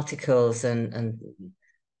articles and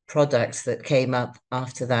products that came up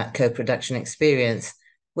after that co-production experience,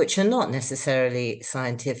 which are not necessarily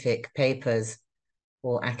scientific papers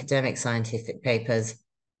or academic scientific papers.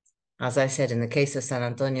 As I said, in the case of San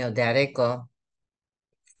Antonio de Areco,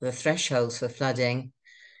 the thresholds for flooding,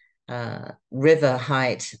 river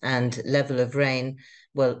height and level of rain,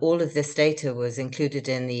 well, all of this data was included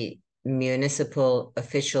in the municipal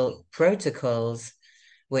official protocols,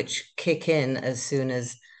 which kick in as soon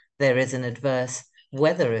as there is an adverse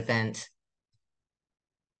weather event.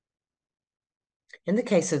 In the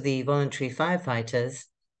case of the voluntary firefighters,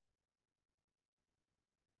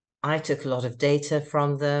 I took a lot of data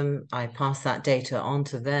from them. I passed that data on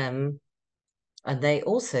to them, and they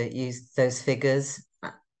also used those figures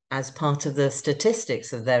as part of the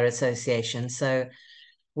statistics of their association. So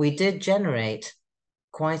we did generate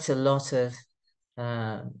quite a lot of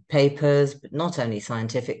papers, but not only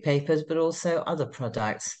scientific papers, but also other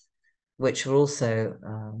products, which were also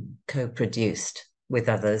co-produced with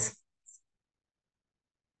others.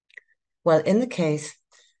 Well, in the case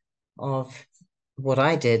of what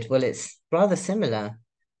I did, well, it's rather similar.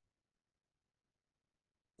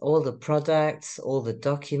 All the products, all the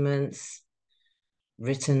documents,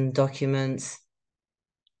 written documents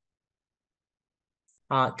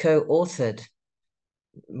are co-authored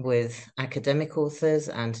with academic authors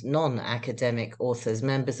and non-academic authors,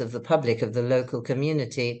 members of the public, of the local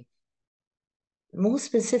community. More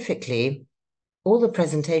specifically, all the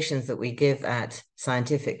presentations that we give at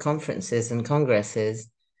scientific conferences and congresses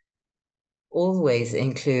always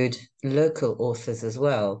include local authors as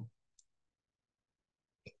well.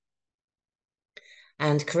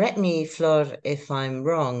 And correct me, Flor, if I'm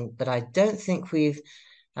wrong, but I don't think we've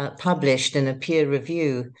published in a peer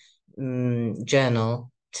review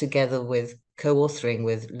journal together with co-authoring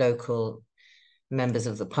with local members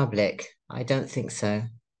of the public. I don't think so,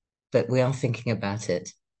 but we are thinking about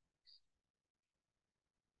it.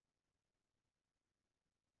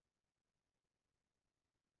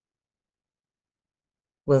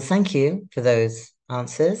 Well, thank you for those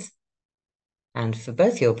answers and for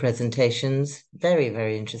both your presentations. Very,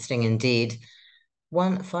 very interesting indeed.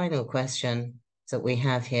 One final question that we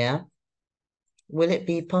have here. Will it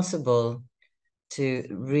be possible to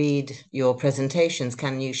read your presentations?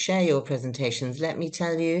 Can you share your presentations? Let me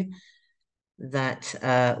tell you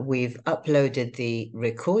that we've uploaded the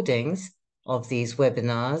recordings of these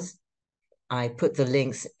webinars. I put the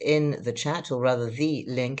links in the chat, or rather the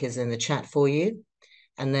link is in the chat for you.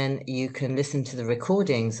 And then you can listen to the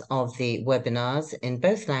recordings of the webinars in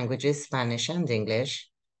both languages, Spanish and English,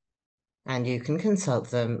 and you can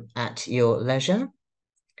consult them at your leisure.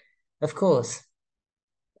 Of course,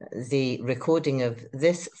 the recording of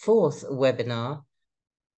this fourth webinar,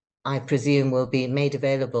 I presume, will be made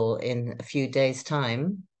available in a few days'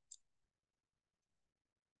 time,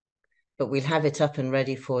 but we'll have it up and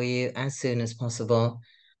ready for you as soon as possible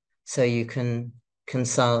so you can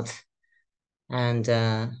consult and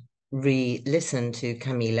re-listen to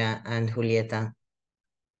Camila and Julieta.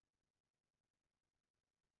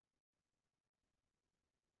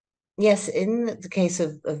 Yes, in the case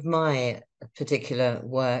of my particular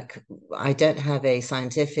work, I don't have a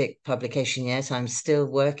scientific publication yet. I'm still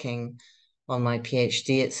working on my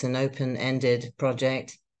PhD. It's an open-ended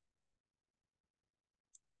project.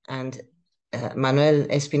 And Manuel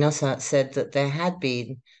Espinosa said that there had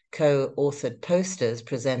been co-authored posters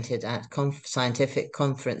presented at scientific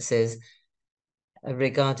conferences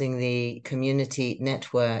regarding the community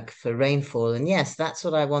network for rainfall. And yes, that's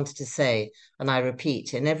what I wanted to say. And I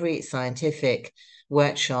repeat, in every scientific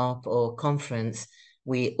workshop or conference,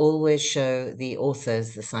 we always show the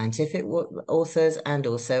authors, the scientific authors, and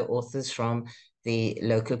also authors from the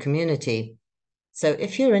local community. So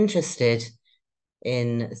if you're interested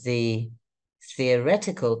in the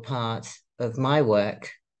theoretical part of my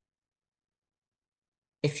work,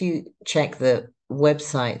 if you check the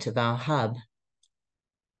website of our hub,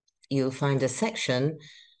 you'll find a section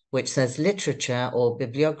which says literature or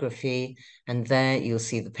bibliography, and there you'll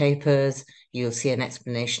see the papers, you'll see an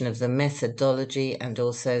explanation of the methodology and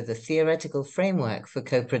also the theoretical framework for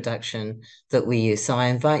co-production that we use. So I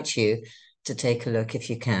invite you to take a look if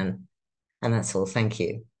you can. And that's all. Thank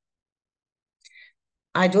you.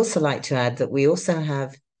 I'd also like to add that we also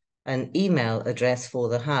have an email address for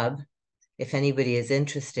the hub. If anybody is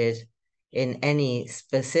interested in any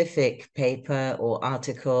specific paper or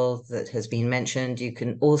article that has been mentioned, you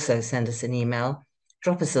can also send us an email,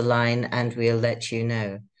 drop us a line, and we'll let you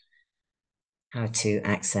know how to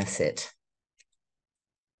access it.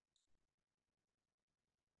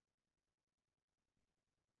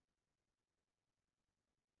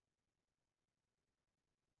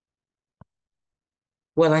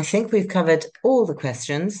 Well, I think we've covered all the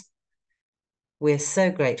questions. We're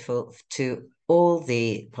so grateful to all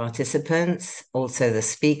the participants, also the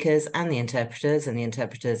speakers and the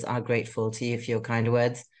interpreters are grateful to you for your kind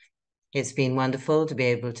words. It's been wonderful to be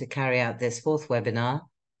able to carry out this fourth webinar.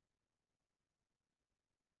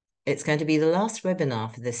 It's going to be the last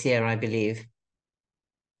webinar for this year, I believe.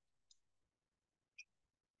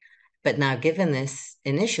 But now, given this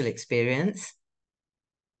initial experience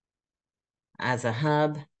as a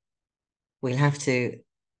hub, we'll have to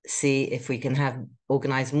see if we can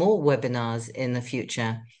organize more webinars in the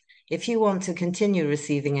future. If you want to continue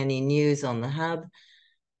receiving any news on the hub,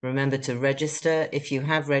 remember to register. If you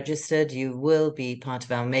have registered, you will be part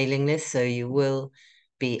of our mailing list, so you will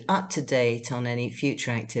be up to date on any future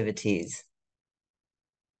activities.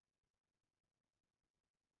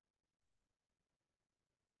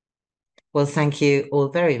 Well, thank you all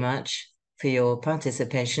very much for your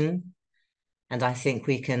participation. And I think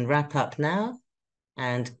we can wrap up now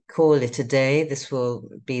and call it a day. This will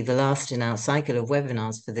be the last in our cycle of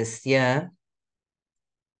webinars for this year.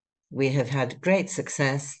 We have had great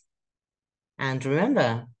success. And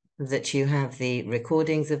remember that you have the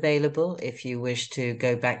recordings available if you wish to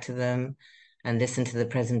go back to them and listen to the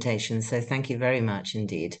presentation. So thank you very much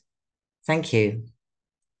indeed. Thank you.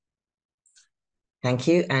 Thank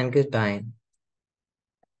you and goodbye.